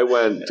 I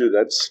went, dude,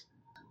 that's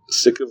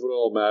Sick of It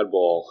All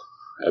Madball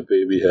at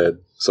Babyhead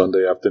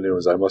Sunday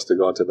afternoons. I must have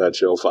gone to that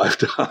show 5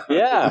 times.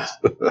 Yeah.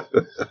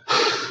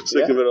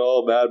 Sick of It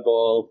All,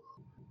 Madball.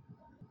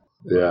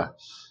 Yeah.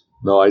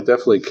 No, I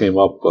definitely came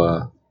up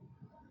on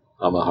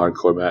the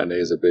hardcore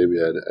matinees at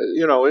Babyhead.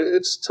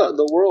 It's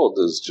the world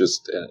is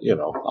just,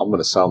 I'm going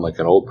to sound like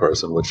an old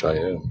person, which I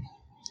am.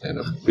 And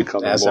I'm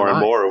becoming more and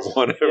more of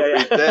one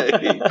every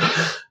day.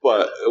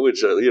 But,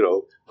 which,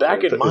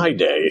 back in my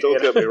day. Don't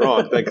get me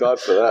wrong. Thank God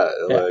for that.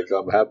 Yeah. Like,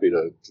 I'm happy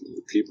to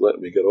keep letting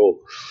me get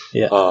old.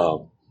 Yeah.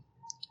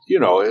 you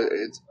know,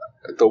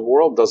 the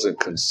world doesn't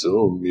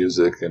consume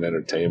music and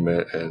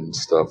entertainment and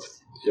stuff,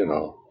 you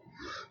know.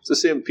 It's the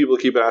same. People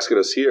keep asking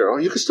us here, "Oh,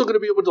 you're still going to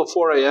be open till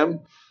 4 a.m.?"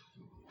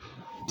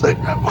 It's like,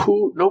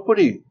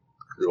 nobody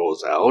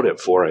goes out at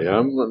 4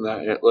 a.m. and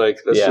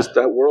that's just,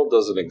 that world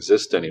doesn't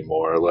exist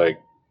anymore. Like,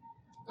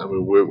 I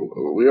mean,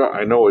 we are.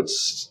 I know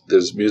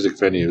there's music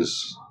venues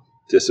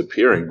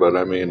disappearing, but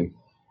I mean,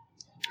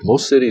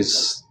 most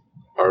cities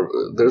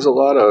there's a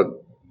lot of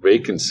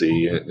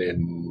vacancy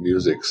in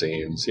music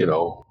scenes, you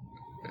know.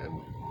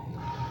 And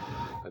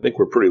I think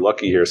we're pretty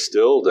lucky here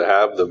still to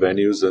have the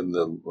venues and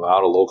the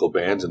amount of local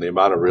bands and the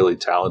amount of really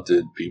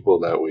talented people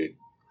that we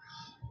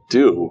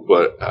do.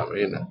 But I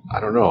mean, I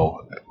don't know.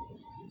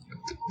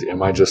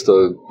 Am I just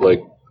a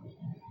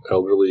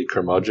elderly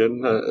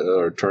curmudgeon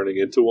or turning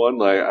into one?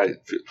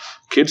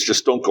 Kids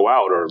just don't go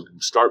out or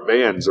start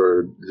bands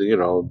or, you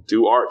know,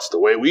 do arts the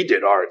way we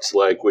did arts,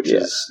 which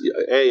is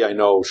I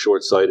know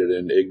short-sighted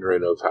and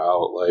ignorant of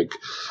how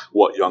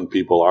what young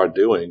people are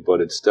doing,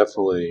 but it's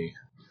definitely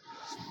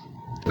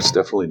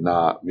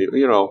not,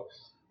 you know.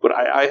 But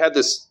I had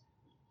this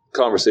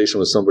conversation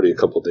with somebody a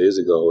couple of days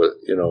ago.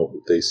 You know,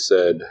 they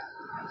said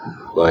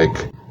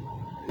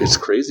it's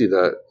crazy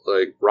that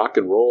rock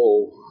and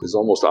roll is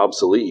almost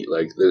obsolete.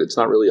 It's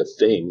not really a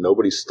thing.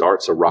 Nobody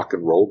starts a rock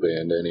and roll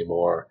band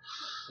anymore.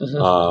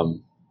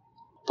 Mm-hmm.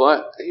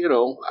 But you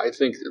know, I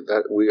think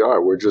that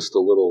we're just a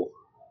little,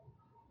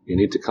 you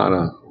need to kind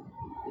of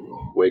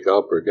wake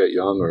up or get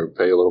young or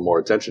pay a little more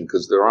attention,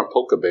 because there aren't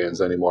polka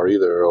bands anymore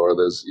either. Or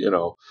there's, you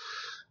know,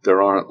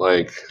 there aren't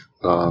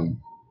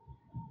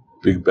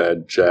big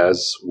bad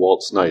jazz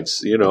waltz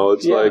nights, you know.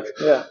 It's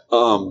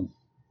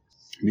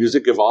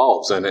music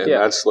evolves, and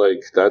that's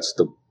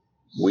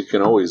we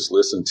can always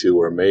listen to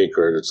or make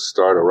or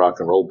start a rock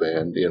and roll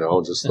band, you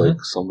know, just like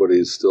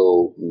somebody's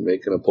still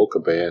making a polka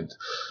band,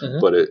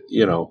 but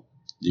you know,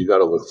 you got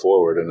to look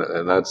forward,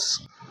 and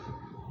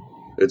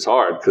it's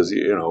hard because,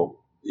 you know,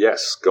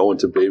 yes, going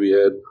to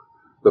Babyhead,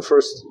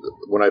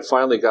 when I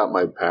finally got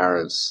my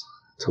parents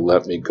to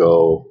let me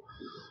go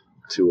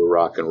to a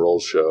rock and roll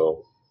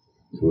show,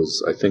 it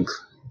was, I think,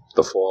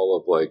 the fall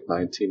of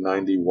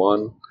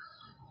 1991.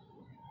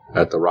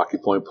 At the Rocky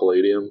Point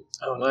Palladium.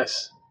 Oh,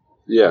 nice.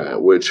 Yeah,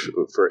 which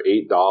for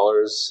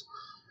 $8,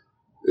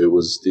 it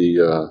was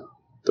the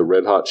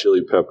Red Hot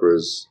Chili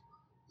Peppers,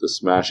 the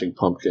Smashing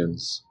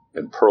Pumpkins,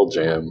 and Pearl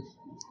Jam.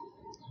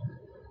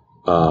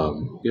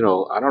 You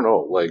know, I don't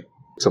know,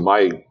 to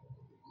my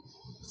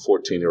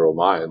 14-year-old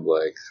mind,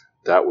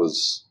 that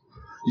was,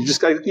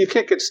 you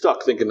can't get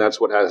stuck thinking that's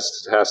what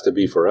has to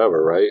be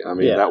forever, right? I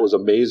mean, that was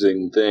an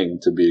amazing thing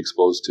to be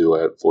exposed to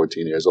at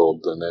 14 years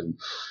old, and then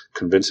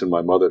convincing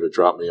my mother to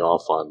drop me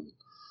off on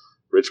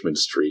Richmond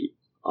Street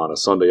on a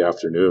Sunday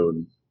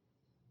afternoon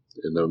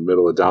in the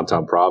middle of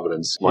downtown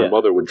Providence. My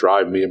mother would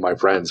drive me and my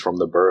friends from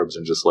the burbs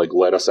and just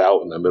let us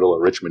out in the middle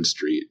of Richmond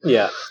Street.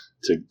 Yeah.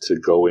 To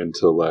go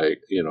into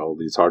you know,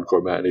 these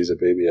hardcore matinees at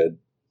Babyhead.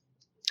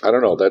 I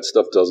don't know. That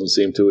stuff doesn't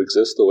seem to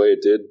exist the way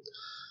it did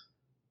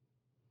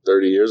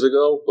 30 years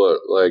ago, but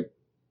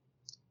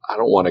I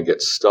don't want to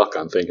get stuck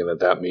on thinking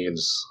that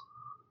means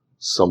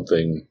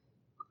something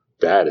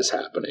bad is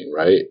happening,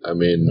 right? I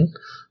mean,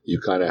 you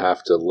kind of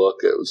have to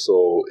look at,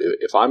 so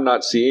if I'm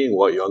not seeing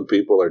what young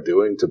people are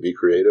doing to be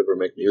creative or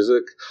make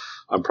music,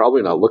 I'm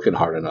probably not looking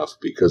hard enough,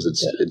 because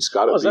it's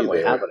got to be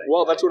there. Happening.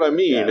 Well, that's what I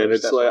mean. Yeah, and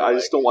it's I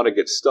just don't want to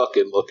get stuck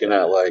in looking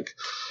at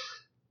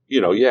you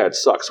know, it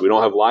sucks. We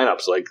don't have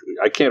lineups.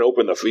 I can't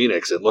open the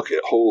Phoenix and look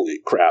at, holy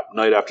crap,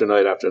 night after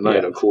night after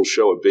night, a cool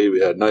show at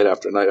Babyhead, night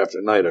after night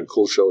after night, a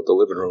cool show at the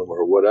living room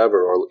or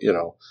whatever. Or, you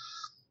know,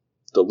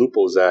 the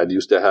Lupo's ad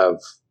used to have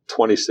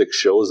 26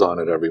 shows on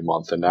it every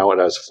month, and now it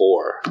has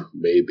 4,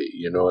 maybe.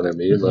 You know what I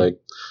mean?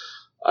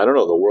 I don't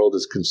know. The world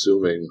is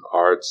consuming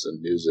arts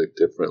and music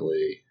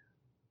differently.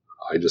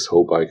 I just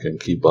hope I can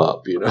keep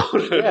up, you know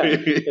what I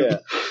mean? Yeah.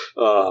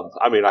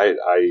 I mean, I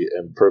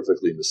am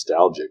perfectly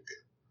nostalgic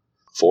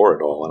for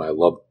it all, and I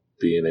love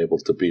being able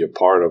to be a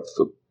part of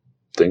the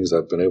things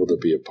I've been able to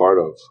be a part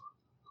of.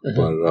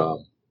 But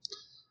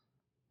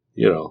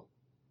you know,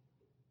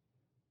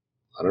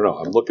 I don't know.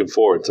 I'm looking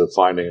forward to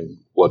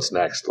finding what's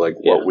next,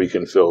 what we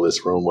can fill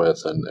this room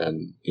with,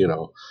 and you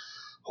know,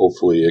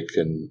 hopefully it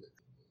can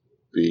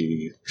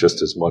be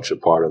just as much a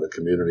part of the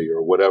community,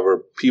 or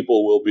whatever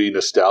people will be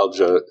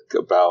nostalgic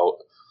about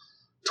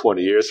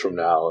 20 years from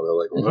now.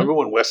 They're remember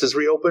when Wes's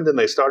reopened and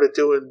they started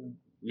doing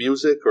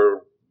music,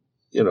 or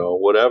you know,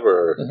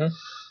 whatever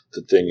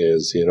the thing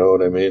is, you know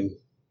what I mean?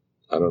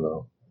 I don't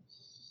know.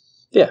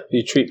 Yeah,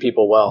 you treat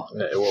people well,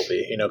 it will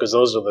be, you know, because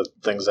those are the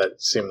things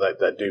that seem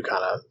that do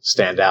kind of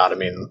stand out. I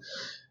mean,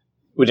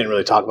 we didn't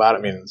really talk about it.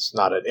 I mean, it's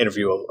not an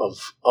interview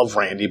of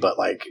Randy, but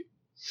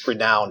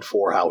renowned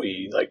for how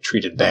he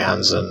treated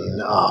bands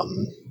and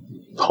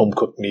home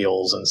cooked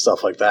meals and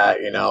stuff like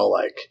that. You know,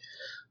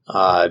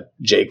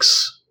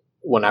 Jake's.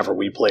 Whenever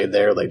we played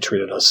there, they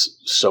treated us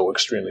so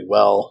extremely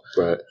well.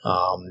 Right.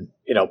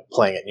 You know,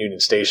 playing at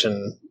Union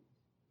Station,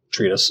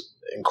 treat us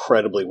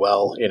incredibly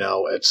well. You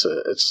know, it's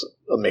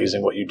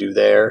amazing what you do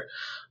there.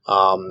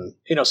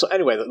 So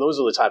anyway, those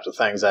are the types of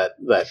things that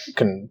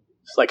can,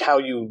 like how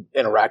you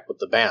interact with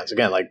the bands.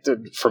 Again, like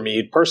for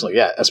me personally,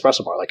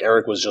 Espresso Bar, like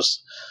Eric was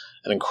just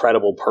an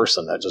incredible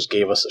person that just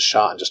gave us a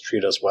shot and just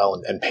treated us well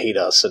and paid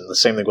us. And the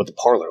same thing with the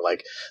Parlour.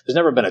 Like there's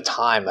never been a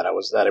time that I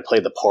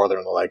played the Parlour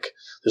and like,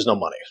 there's no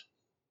money,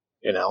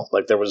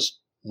 like there was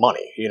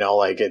money,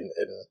 like,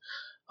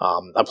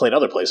 I played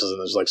other places and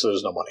there's like, so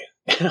there's no money,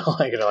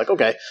 like,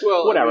 okay,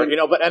 well, whatever,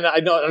 but, and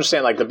I don't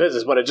understand like the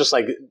business, but it just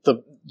like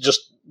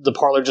the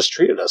Parlour just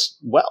treated us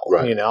well,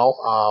 right.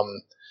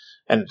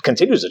 And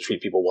continues to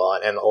treat people well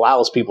and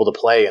allows people to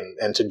play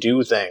and to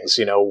do things,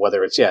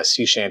 whether it's,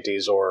 sea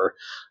shanties or,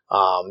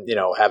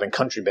 having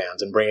country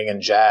bands and bringing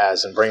in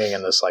jazz and bringing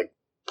in this like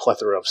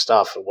plethora of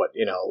stuff and what,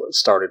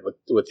 started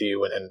with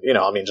you. And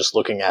just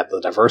looking at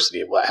the diversity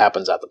of what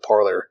happens at the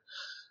Parlour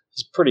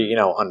is pretty,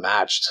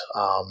 unmatched.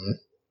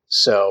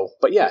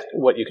 But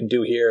what you can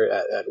do here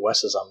at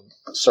Wes's, I'm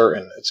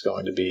certain it's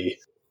going to be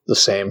the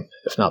same,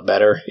 if not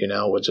better,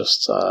 with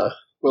just,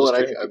 well,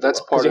 and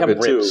that's part of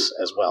it too,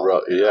 as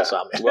well. Yeah.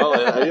 So, well,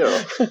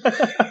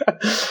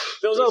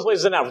 those other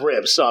places didn't have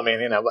ribs, so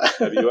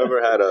Have you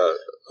ever had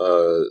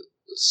a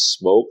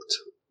smoked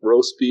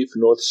roast beef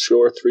North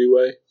Shore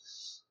 3-way?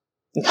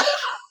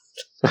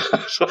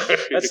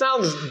 That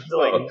sounds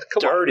like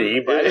dirty,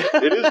 but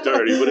it is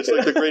dirty, but it's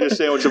like the greatest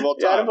sandwich of all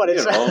time. But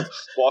it's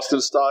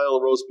Boston style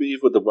roast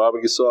beef with the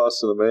barbecue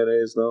sauce and the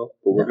mayonnaise. No,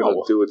 but we're gonna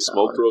do it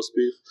smoked roast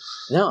beef.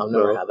 No, I've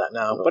never had that.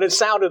 No, but it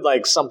sounded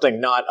like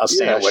something not a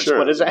sandwich. Sure.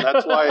 What is that?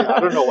 That's why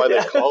I don't know why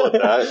they call it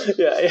that.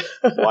 Yeah.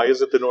 Why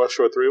is it the North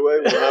Shore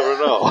 3-way? We'll never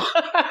know.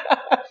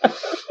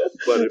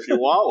 But if you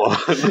want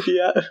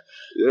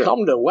one,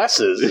 come to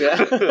Wes's.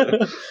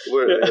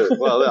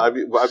 Well,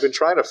 I've been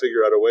trying to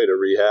figure out a way to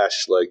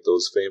rehash like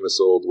those famous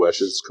old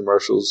Wes's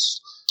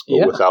commercials,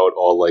 but without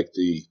all like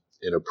the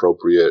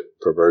inappropriate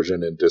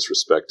perversion and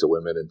disrespect to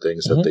women and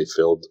things that they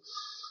filled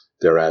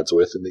their ads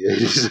with in the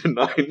 80s and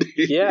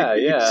 90s.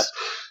 Yeah.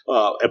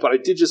 But I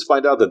did just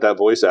find out that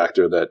voice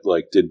actor that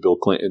like did Bill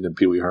Clinton and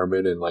Pee Wee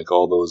Herman and like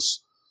all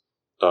those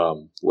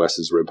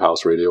Wes's Rib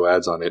House radio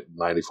ads on it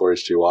 94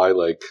 HGY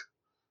like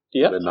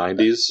in the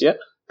 90s. Yeah.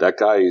 That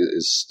guy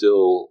is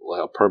still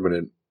like a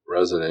permanent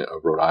resident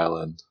of Rhode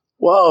Island.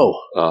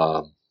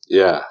 Whoa.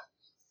 Yeah.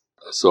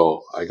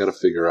 So I got to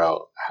figure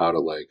out how to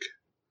like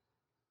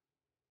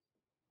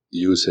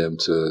use him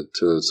to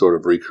sort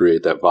of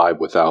recreate that vibe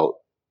without,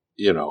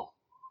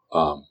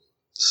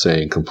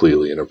 saying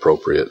completely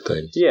inappropriate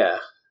things. Yeah.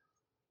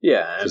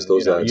 Yeah.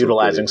 And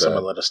utilizing some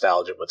of the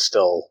nostalgia, but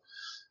still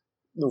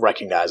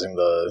recognizing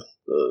the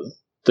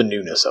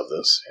newness of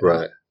this.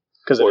 Right.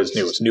 Because it's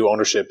new. It's new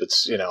ownership.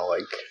 It's,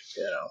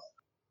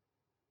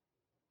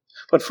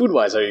 But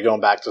food-wise, are you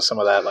going back to some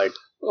of that, like,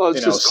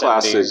 it's just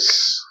classic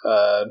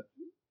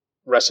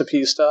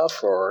recipe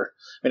stuff? Or,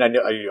 I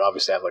know you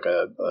obviously have, like,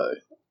 a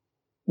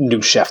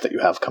new chef that you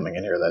have coming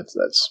in here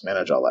that's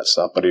managed all that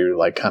stuff, but are you,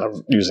 like, kind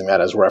of using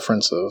that as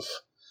reference of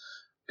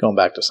going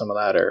back to some of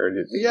that? Or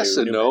yes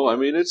and no.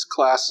 It's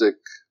classic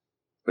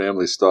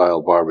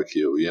family-style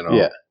barbecue,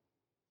 Yeah.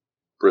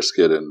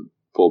 Brisket and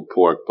pulled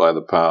pork by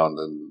the pound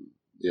and,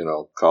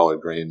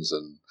 collard greens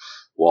and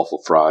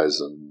waffle fries.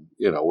 And,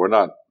 we're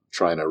not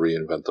trying to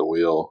reinvent the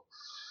wheel.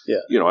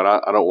 Yeah. And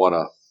I don't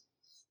want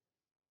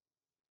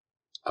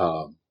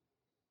to,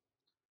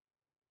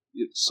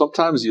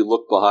 sometimes you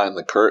look behind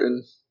the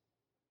curtain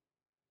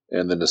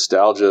and the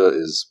nostalgia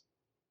is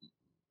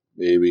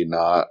maybe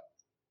not,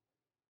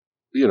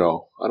 I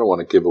don't want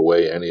to give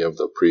away any of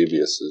the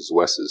previous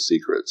Wes's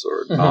secrets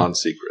or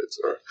non-secrets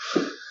or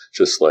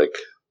just like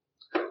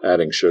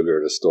adding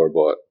sugar to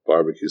store-bought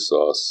barbecue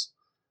sauce.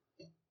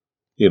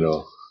 Is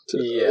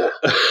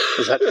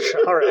that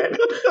all right?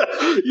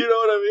 You know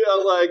what I mean?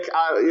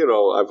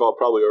 I've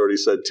probably already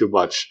said too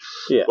much.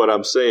 Yeah. But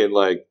I'm saying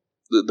like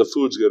the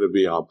food's going to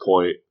be on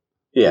point.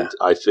 Yeah. And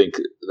I think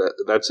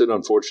that's an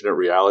unfortunate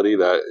reality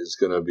that is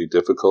going to be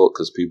difficult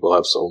because people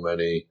have so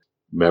many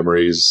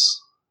memories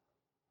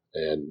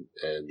and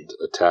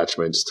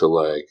attachments to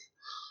like.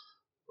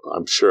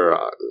 I'm sure,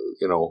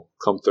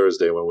 come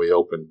Thursday when we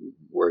open,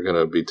 we're going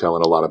to be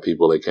telling a lot of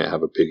people they can't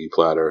have a piggy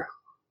platter,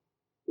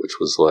 which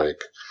was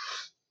like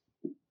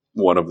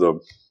one of the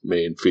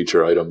main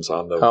feature items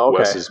on the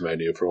Wes's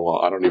menu for a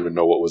while. I don't even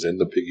know what was in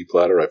the piggy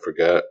platter. I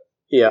forget.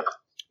 Yeah.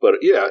 But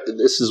yeah,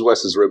 this is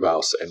Wes's Rib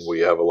House, and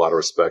we have a lot of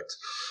respect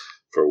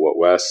for what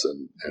Wes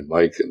and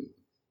Mike and,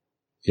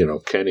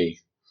 Kenny,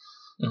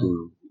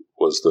 who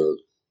was the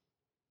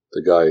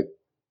guy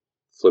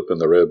flipping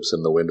the ribs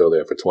in the window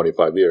there for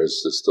 25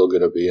 years, is still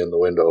going to be in the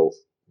window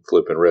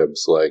flipping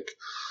ribs. Like,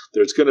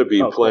 there's going to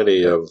be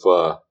plenty of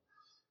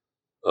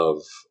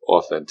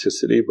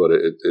authenticity, but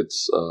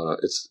it's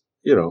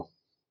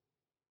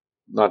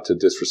not to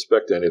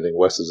disrespect anything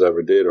Wes's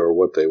ever did or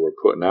what they were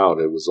putting out.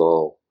 It was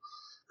all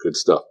good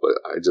stuff, but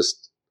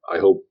I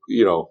hope,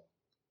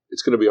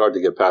 it's going to be hard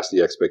to get past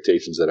the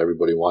expectations that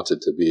everybody wants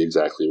it to be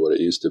exactly what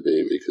it used to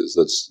be, because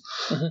that's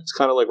it's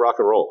kind of like rock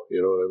and roll.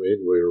 You know what I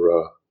mean?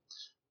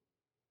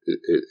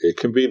 It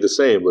can be the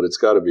same, but it's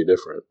got to be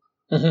different.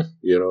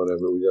 You know what I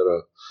mean?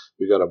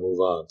 We gotta move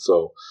on.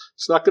 So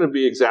it's not going to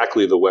be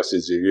exactly the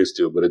Westies you're used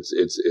to, but it's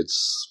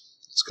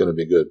going to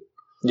be good.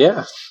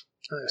 Yeah,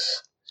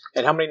 nice.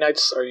 And how many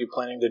nights are you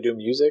planning to do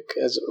music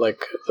as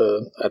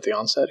at the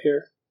onset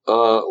here?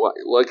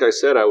 Like I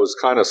said, I was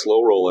kind of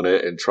slow rolling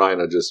it and trying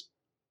to just,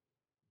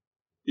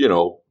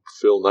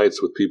 fill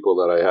nights with people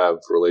that I have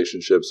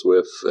relationships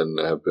with and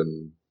have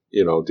been,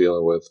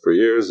 dealing with for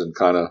years, and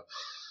kind of,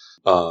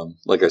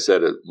 like I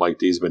said, Mike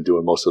D's been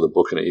doing most of the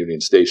booking at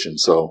Union Station.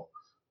 So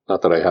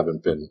not that I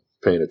haven't been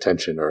paying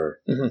attention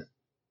or,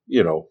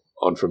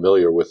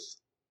 unfamiliar with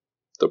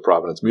the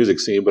Providence music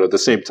scene, but at the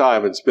same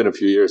time, it's been a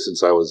few years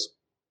since I was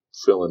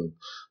filling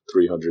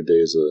 300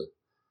 days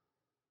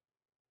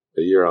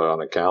a year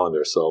on a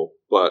calendar. So,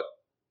 but,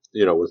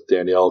 with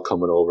Danielle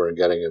coming over and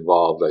getting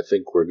involved, I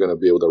think we're going to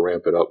be able to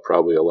ramp it up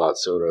probably a lot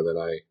sooner than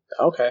I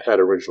had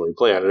originally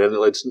planned. And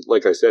it's,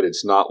 like I said,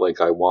 it's not like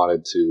I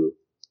wanted to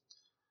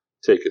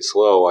take it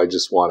slow. I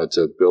just wanted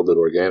to build it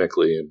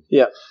organically. And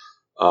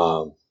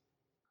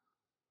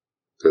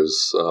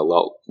there's a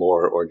lot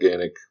more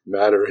organic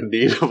matter in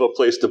need of a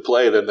place to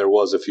play than there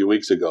was a few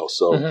weeks ago.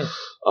 So,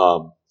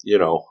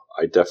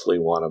 I definitely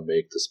want to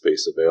make the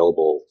space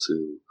available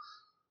to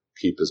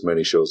keep as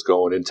many shows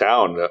going in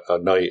town a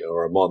night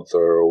or a month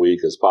or a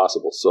week as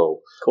possible. So,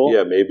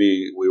 yeah,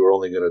 maybe we were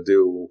only going to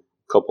do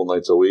a couple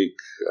nights a week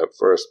at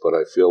first, but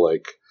I feel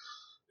like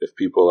if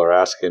people are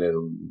asking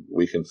and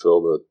we can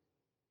fill the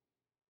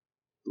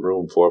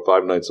room 4 or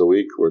 5 nights a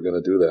week, we're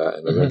going to do that.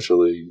 And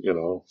eventually,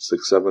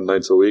 6, 7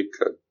 nights a week,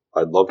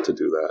 I'd love to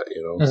do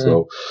that,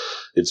 So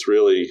it's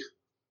really,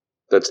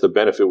 that's the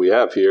benefit we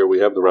have here. We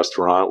have the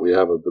restaurant. We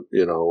have a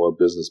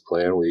business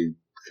plan. We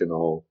can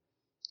all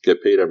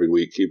get paid every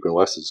week keeping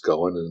Wes's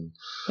going,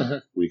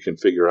 and we can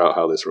figure out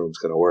how this room's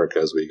going to work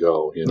as we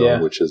go,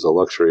 which is a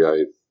luxury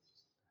I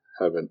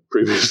haven't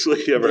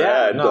previously ever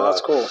had. No, that's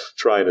cool.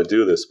 Trying to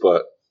do this,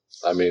 but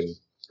I mean,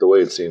 the way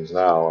it seems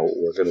now,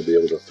 we're going to be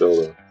able to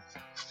fill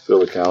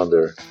the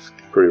calendar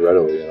pretty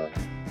readily.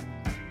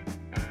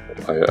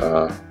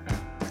 I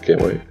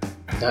can't wait.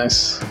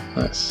 Nice.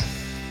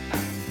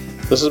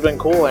 This has been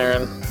cool,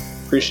 Aaron.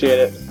 Appreciate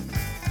it.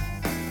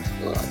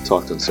 I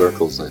talked in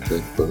circles, I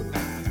think, but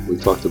we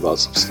talked about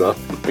some stuff.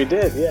 We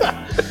did,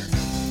 yeah.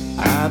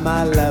 I'm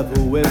at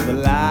level with the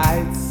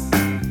lights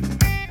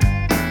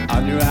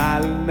on your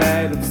island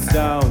made of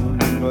stone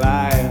and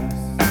glass.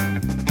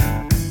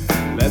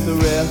 Let the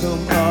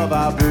rhythm of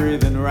our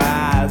breathing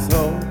rise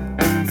up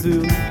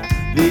into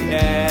the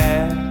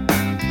air,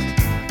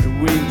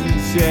 and we can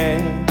share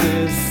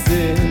this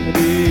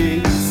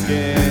city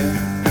skin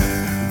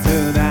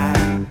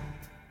tonight.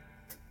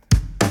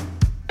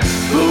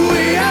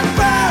 We are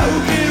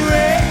broken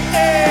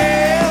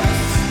rails,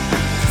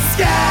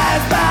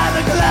 skies by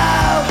the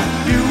cloud,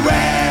 you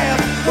wrap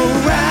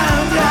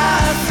around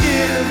our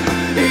skin,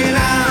 and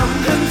I'm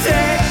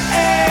content,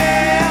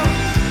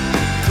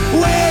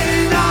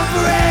 waiting on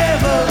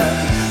forever,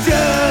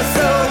 just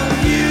so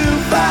you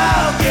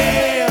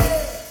forget.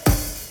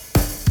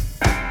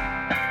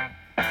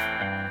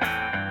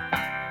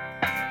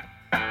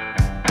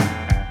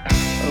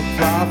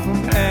 Apart from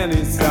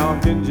any song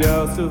can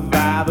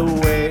justify the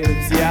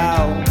waves,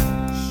 y'all.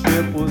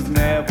 Ship was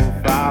never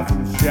far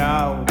from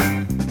shore.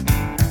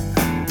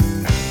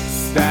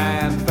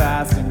 Stand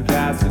fast and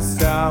cast a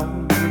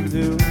stone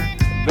into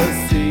the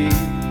sea,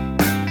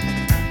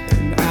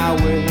 and I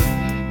will